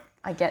don't like...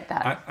 I get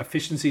that.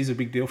 Efficiency is a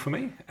big deal for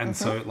me. And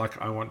so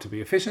I want to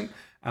be efficient,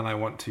 and I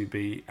want to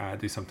be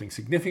do something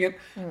significant,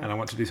 and I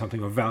want to do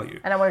something of value.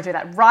 And I want to do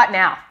that right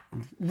now.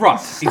 Right,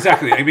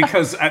 exactly.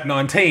 Because at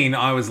 19,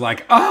 I was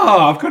like,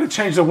 I've got to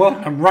change the world.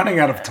 I'm running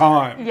out of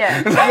time.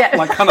 Yeah. Yeah.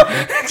 Like kind of...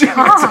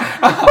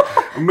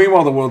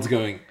 Meanwhile, the world's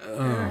going...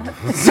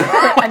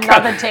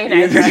 Another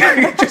teenager.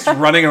 just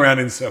running around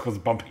in circles,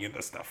 bumping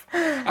into stuff.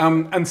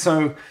 And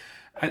so,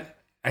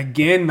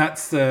 again,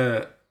 that's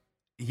the...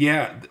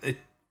 Yeah,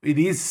 it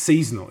is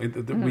seasonal.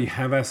 We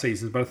have our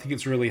seasons, but I think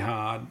it's really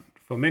hard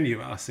for many of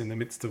us in the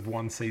midst of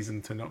one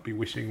season to not be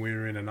wishing we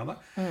were in another.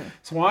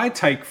 So I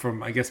take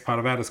from, I guess, part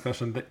of our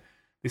discussion that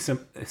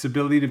this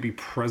ability to be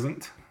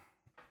present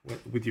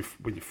with your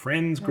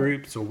friends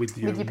groups, or with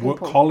your work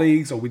people.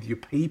 colleagues, or with your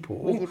people.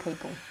 With your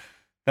people.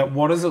 That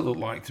what does it look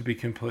like to be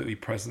completely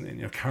present in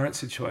your current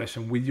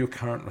situation with your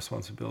current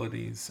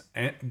responsibilities,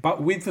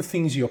 but with the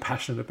things you're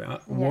passionate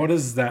about? Yeah. What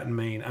does that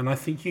mean? And I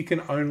think you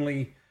can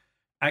only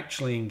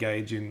actually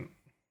engage in,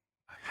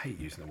 I hate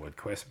using the word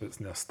quest, but it's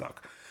now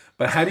stuck.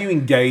 But how do you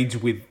engage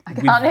with I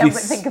can't help but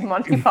this? think of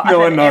Monty Python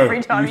No, I know.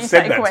 every time you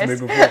said say that quest.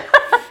 to me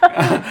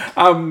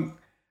before.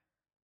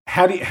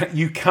 How do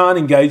you can't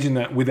engage in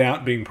that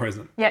without being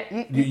present? Yeah,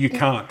 You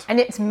can't. and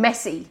it's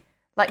messy.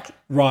 Like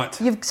Right.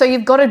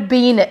 you've got to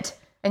be in it,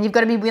 and you've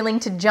got to be willing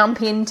to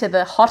jump into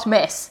the hot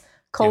mess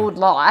called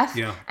life,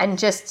 Yeah. and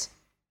just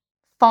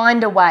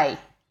find a way.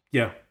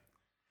 Yeah.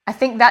 I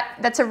think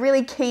that's a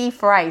really key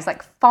phrase,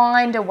 like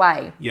find a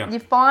way. Yeah. You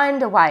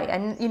find a way.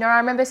 And, I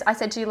remember I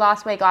said to you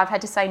last week, I've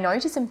had to say no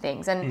to some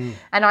things. And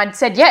I'd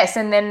said yes.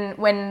 And then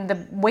when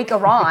the week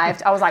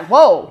arrived, I was like,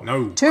 whoa,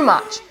 No. too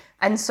much.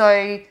 And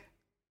so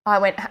I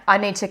went, I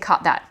need to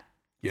cut that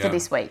Yeah. for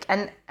this week.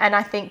 And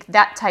I think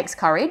that takes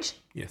courage.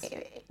 Yes.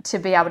 To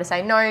be able to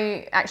say, no,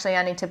 actually,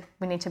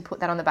 we need to put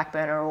that on the back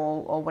burner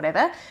or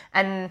whatever.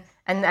 And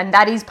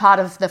that is part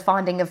of the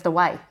finding of the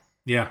way.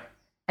 Yeah.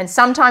 And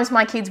sometimes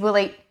my kids will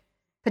eat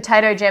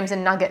potato gems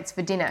and nuggets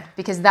for dinner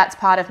because that's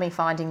part of me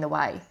finding the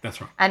way.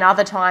 That's right. And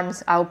other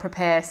times I'll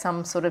prepare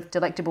some sort of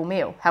delectable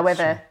meal.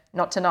 However,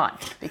 not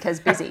tonight because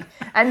busy.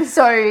 And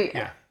so,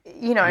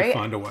 you know, You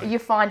find a way. You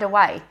find a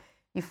way.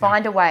 You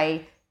find a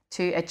way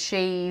to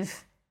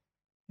achieve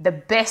the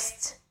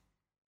best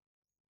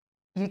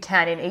you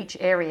can in each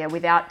area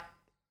without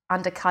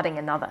undercutting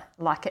another.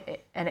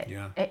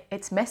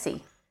 It's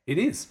messy. It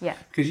is. Yeah.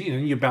 Because, you know,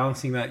 you're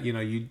balancing that, you know,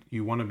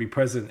 you want to be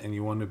present and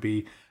you want to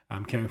be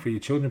caring for your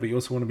children, but you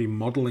also want to be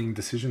modeling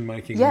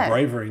decision-making Yeah. and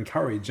bravery and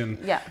courage. And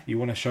Yeah. you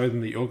want to show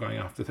them that you're going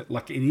after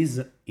like it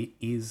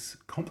is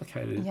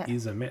complicated. Yeah. It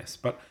is a mess.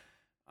 But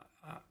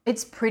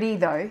It's pretty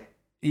though.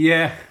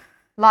 yeah.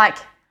 Like,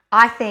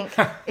 I think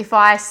if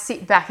I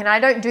sit back, and I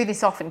don't do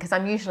this often because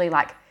I'm usually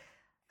like,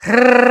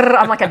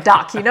 I'm like a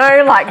duck, you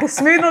know, like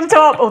smooth on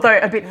top, although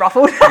a bit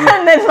ruffled.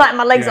 And then like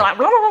my legs are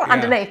like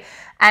underneath.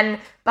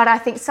 But I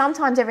think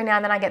sometimes every now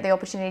and then I get the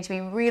opportunity to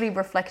be really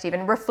reflective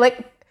and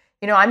reflect.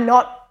 You know, I'm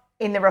not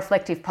in the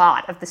reflective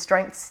part of the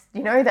strengths,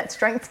 you know, that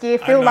strengths gear.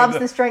 Phil loves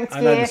the strengths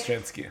gear. I know the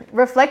strengths gear.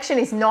 Reflection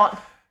is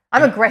not,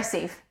 I'm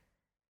aggressive,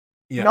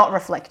 Yeah. not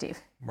reflective.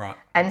 Right.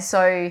 And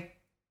so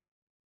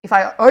if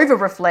I over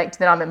reflect,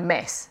 then I'm a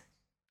mess.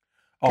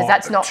 Because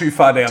that's not too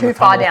far down. too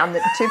far down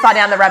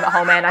the rabbit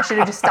hole, man. I should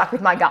have just stuck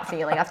with my gut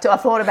feeling. I've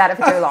thought about it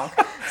for too long.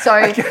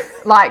 So,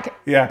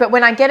 but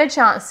when I get a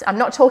chance, I'm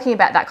not talking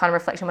about that kind of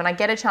reflection. When I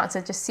get a chance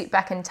to just sit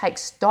back and take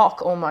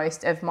stock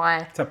almost of my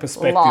It's a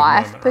perspective life,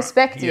 moment, right?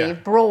 perspective, Yeah.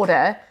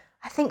 broader,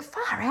 I think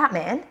far out,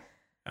 man.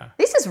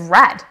 This is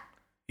rad.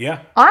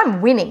 Yeah.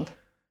 I'm winning.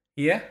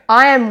 Yeah.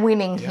 I am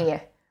winning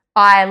here.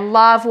 I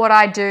love what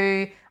I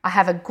do. I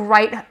have a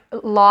great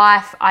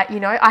life.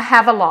 I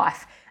have a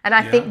life. And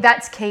I think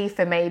that's key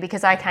for me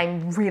because I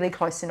came really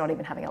close to not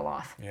even having a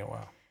life. Yeah.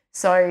 Wow.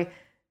 So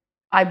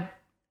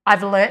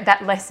I've learnt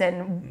that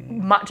lesson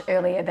much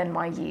earlier than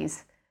my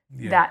years.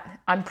 Yeah. That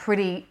I'm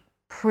pretty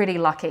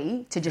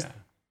lucky to just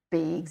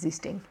be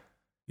existing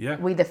Yeah.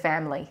 with a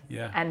family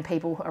Yeah. and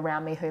people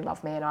around me who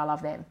love me and I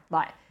love them.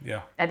 Like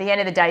Yeah. at the end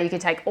of the day, you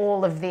could take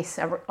all of this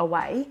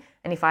away,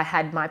 and if I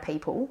had my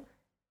people,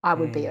 I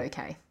would be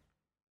okay.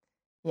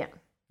 Yeah.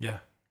 Yeah.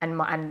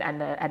 And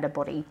a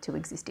body to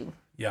exist in.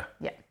 Yeah.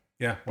 Yeah.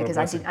 Yeah. What a Because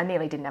blessing. I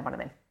nearly didn't have one of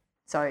them.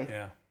 So,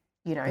 Yeah.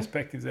 you know,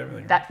 Perspective's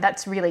everything.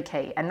 that's really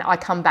key. And I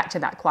come back to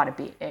that quite a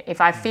bit.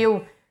 If I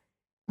feel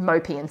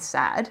mopey and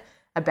sad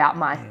about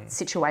my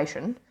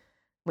situation,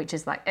 which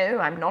is like, oh,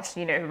 I'm not,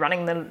 you know,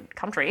 running the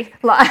country,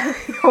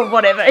 like, or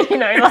whatever, you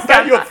know. Like,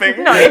 that your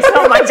thing? No, it's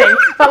not my thing.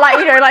 But like,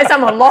 you know, like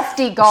some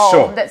lofty goal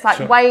Sure, that's like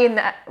sure. way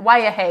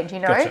ahead, you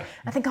know. Gotcha.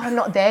 I think, oh, I'm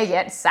not there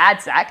yet,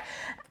 sad sack.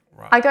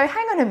 Right. I go,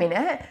 hang on a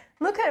minute,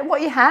 look at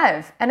what you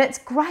have. And it's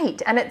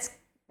great and it's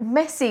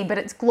messy, but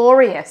it's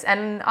glorious.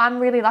 And I'm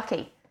really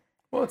lucky.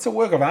 Well, it's a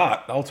work of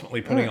art,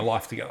 ultimately putting a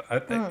life together.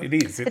 It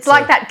is. It's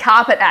like that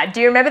carpet ad. Do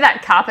you remember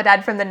that carpet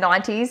ad from the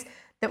 90s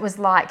that was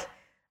like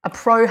a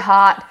Pro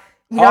Heart,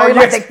 you know,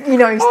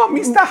 Oh,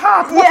 Mr.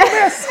 Hart, what a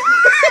mess.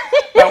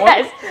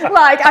 yes,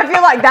 like I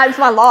feel like that's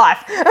my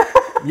life.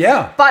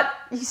 Yeah. But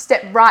you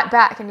step right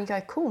back and you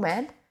go, cool,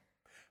 man.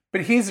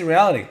 But here's the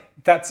reality.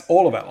 That's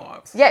all of our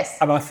lives. Yes.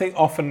 And I think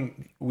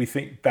often we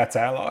think that's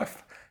our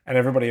life and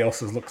everybody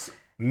else's looks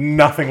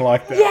nothing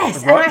like that.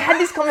 Yes, right? and I had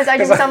this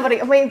conversation with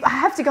somebody. I mean, I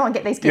have to go and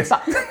get these kids,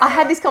 Yes. but I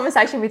had this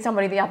conversation with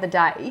somebody the other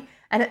day,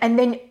 and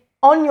then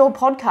on your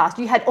podcast,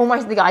 you had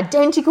almost the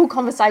identical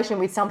conversation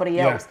with somebody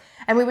else.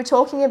 And we were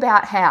talking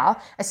about how,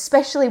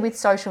 especially with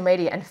social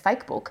media and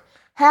Facebook,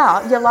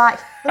 how you're like,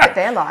 look at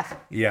their life.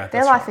 Yeah,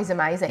 Their that's life right. is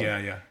amazing.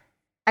 Yeah.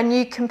 And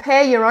you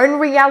compare your own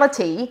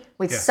reality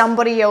with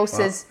somebody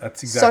else's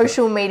That's exactly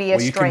social media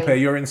Well, you stream. compare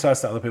your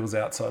insides to other people's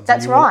outsides.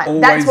 That's and you will right.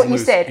 always That's what you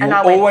lose. said. You And will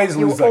I went, always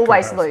you lose will that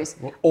always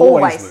comparison. lose. You'll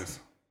always lose.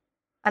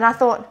 And I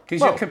thought,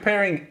 Because well, you're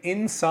comparing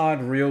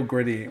inside real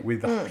gritty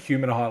with the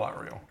human highlight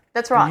reel.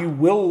 that's right. You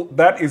will.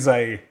 That is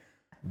a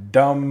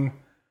dumb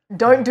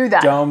Don't do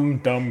that.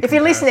 Dumb. If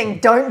you're listening,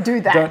 don't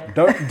do that.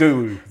 Don't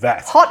do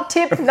that. Hot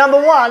tip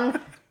number 1,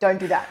 don't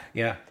do that.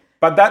 Yeah,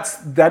 but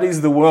that is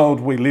the world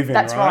we live in.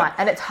 That's right.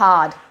 And it's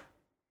hard.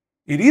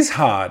 It is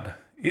hard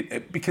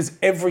because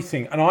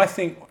everything, and I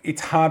think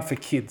it's hard for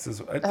kids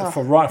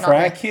for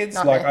our kids.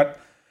 Not Like me.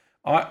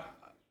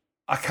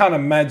 I can't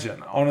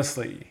imagine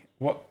honestly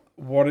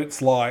what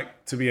it's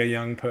like to be a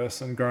young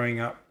person growing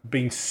up,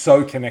 being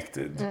so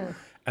connected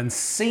and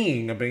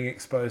seeing and being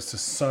exposed to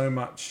so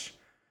much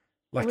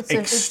like It's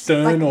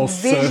external like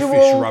surface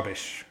visual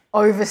rubbish.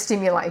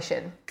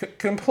 Overstimulation.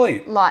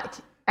 Complete. Like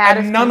out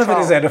of And none control.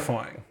 of it is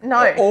edifying.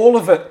 No. All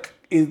of it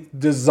is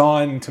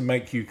designed to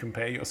make you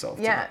compare yourself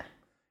to Yeah. it.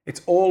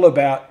 It's all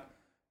about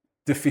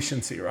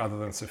deficiency rather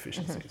than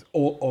sufficiency. Mm-hmm. It's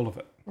all of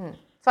it.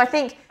 So I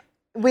think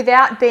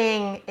without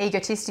being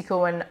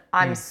egotistical and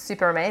I'm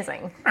super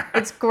amazing,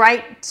 it's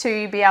great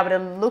to be able to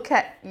look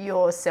at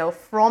yourself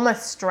from a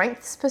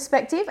strengths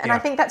perspective. And I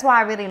think that's why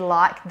I really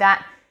like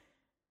that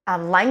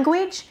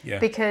language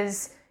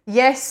because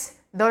yes,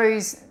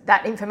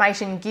 that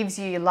information gives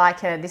you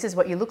like this is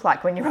what you look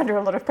like when you're under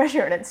a lot of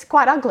pressure and it's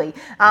quite ugly.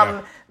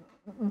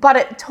 but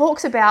it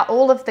talks about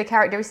all of the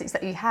characteristics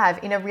that you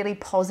have in a really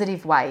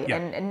positive way, Yeah.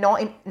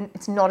 and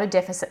it's not a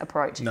deficit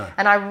approach. No.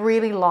 And I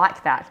really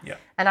like that. Yeah.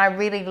 And I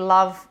really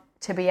love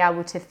to be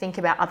able to think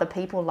about other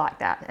people like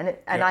that. And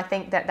Yeah. I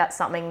think that that's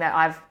something that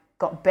I've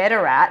got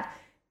better at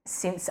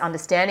since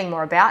understanding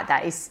more about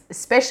that, is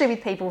especially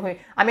with people who,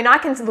 I mean, I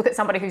can look at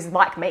somebody who's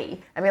like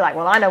me and be like,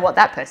 well, I know what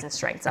that person's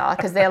strengths are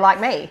because they're like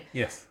me.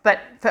 Yes, But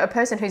for a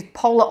person who's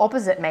polar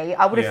opposite me,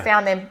 I would have Yeah.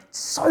 found them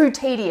so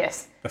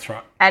tedious that's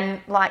right. and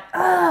like,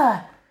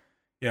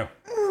 Yeah.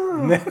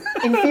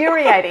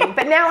 infuriating.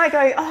 But now I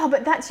go, oh,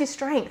 but that's your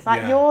strength.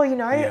 Like Yeah. you're, you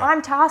know, Yeah.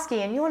 I'm tasky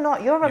and you're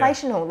not. You're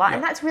relational. Like,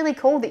 and Yeah. that's really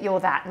cool that you're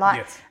that. Like,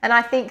 Yes. and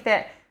I think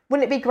that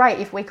wouldn't it be great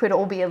if we could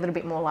all be a little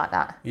bit more like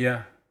that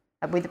Yeah.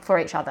 for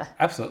each other?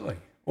 Absolutely.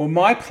 Well,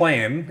 my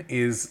plan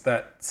is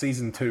that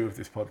season 2 of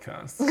this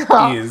podcast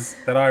is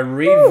that I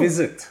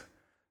revisit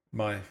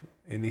my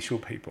initial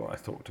people I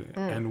talked to,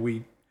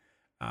 and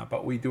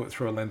but we do it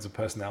through a lens of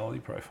personality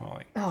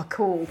profiling. Oh,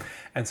 cool.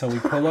 And so we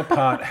pull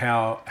apart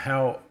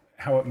how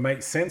it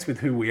makes sense with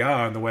who we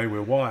are and the way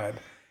we're wired,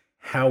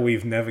 how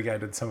we've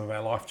navigated some of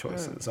our life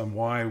choices, and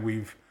why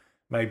we've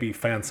maybe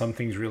found some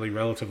things really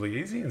relatively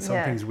easy, and some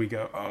Yeah. things we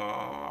go,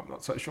 oh, I'm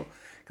not so sure.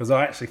 Because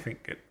I actually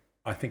think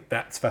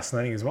that's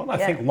fascinating as well. I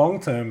Yeah. think long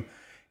term,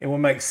 it will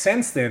make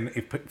sense then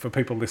for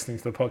people listening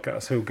to the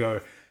podcast who'll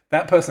go,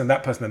 that person, and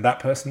that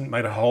person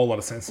made a whole lot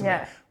of sense to Yeah.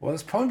 me. Well,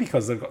 it's probably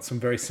because they've got some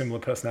very similar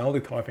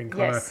personality typing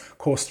kind Yes. of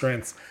core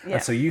strengths. Yeah.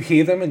 And so you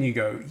hear them and you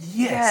go,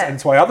 yes. Yeah. And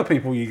it's why other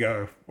people you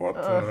go, what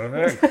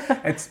the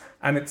heck?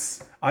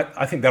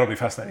 I think that'll be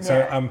fascinating.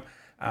 Yeah. So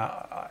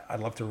I'd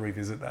love to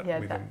revisit that Yeah,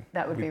 with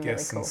that would be really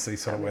guests cool. and see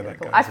sort of That'd where be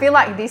that really goes. cool. I feel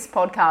like this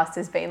podcast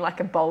has been like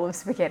a bowl of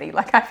spaghetti.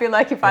 Like I feel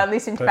like if I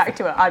listened back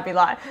to it, I'd be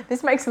like,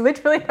 this makes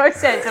literally no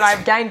sense and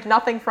I've gained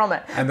nothing from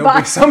it. And there'll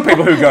be some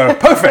people who go,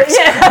 perfect.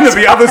 Yeah. And there'll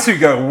be others who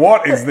go,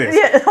 what is this?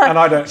 Yeah, like, and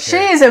I don't she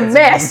care. is a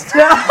mess.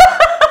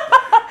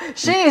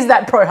 She is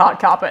that Pro Heart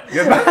carpet.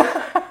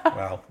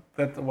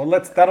 Well,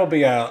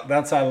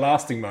 that's our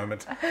lasting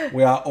moment.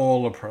 We are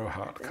all a Pro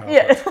Heart carpet.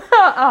 Yeah.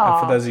 And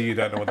for those of you who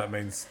don't know what that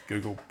means,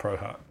 Google Pro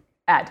Heart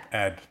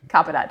ad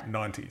Carpet ad.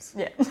 90s.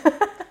 Yeah.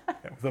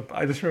 Yeah,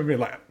 I just remember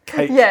like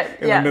cake Yeah,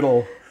 in yeah. the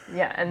middle,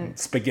 Yeah. And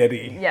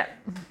spaghetti. yeah.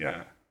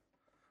 Yeah.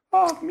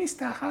 Oh,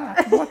 Mr.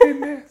 Hart, what a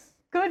mess.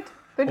 Good.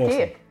 Good Awesome.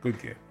 gear.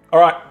 Good gear. All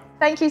right.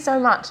 Thank you so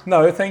much.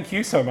 No, thank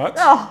you so much.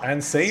 Oh,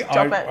 and see,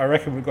 stop it. I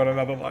reckon we've got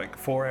another like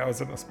 4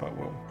 hours in us, but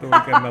we'll do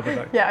it again another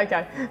day. Yeah,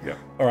 okay. Yeah.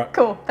 All right.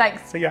 Cool.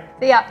 Thanks. See ya.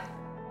 See ya.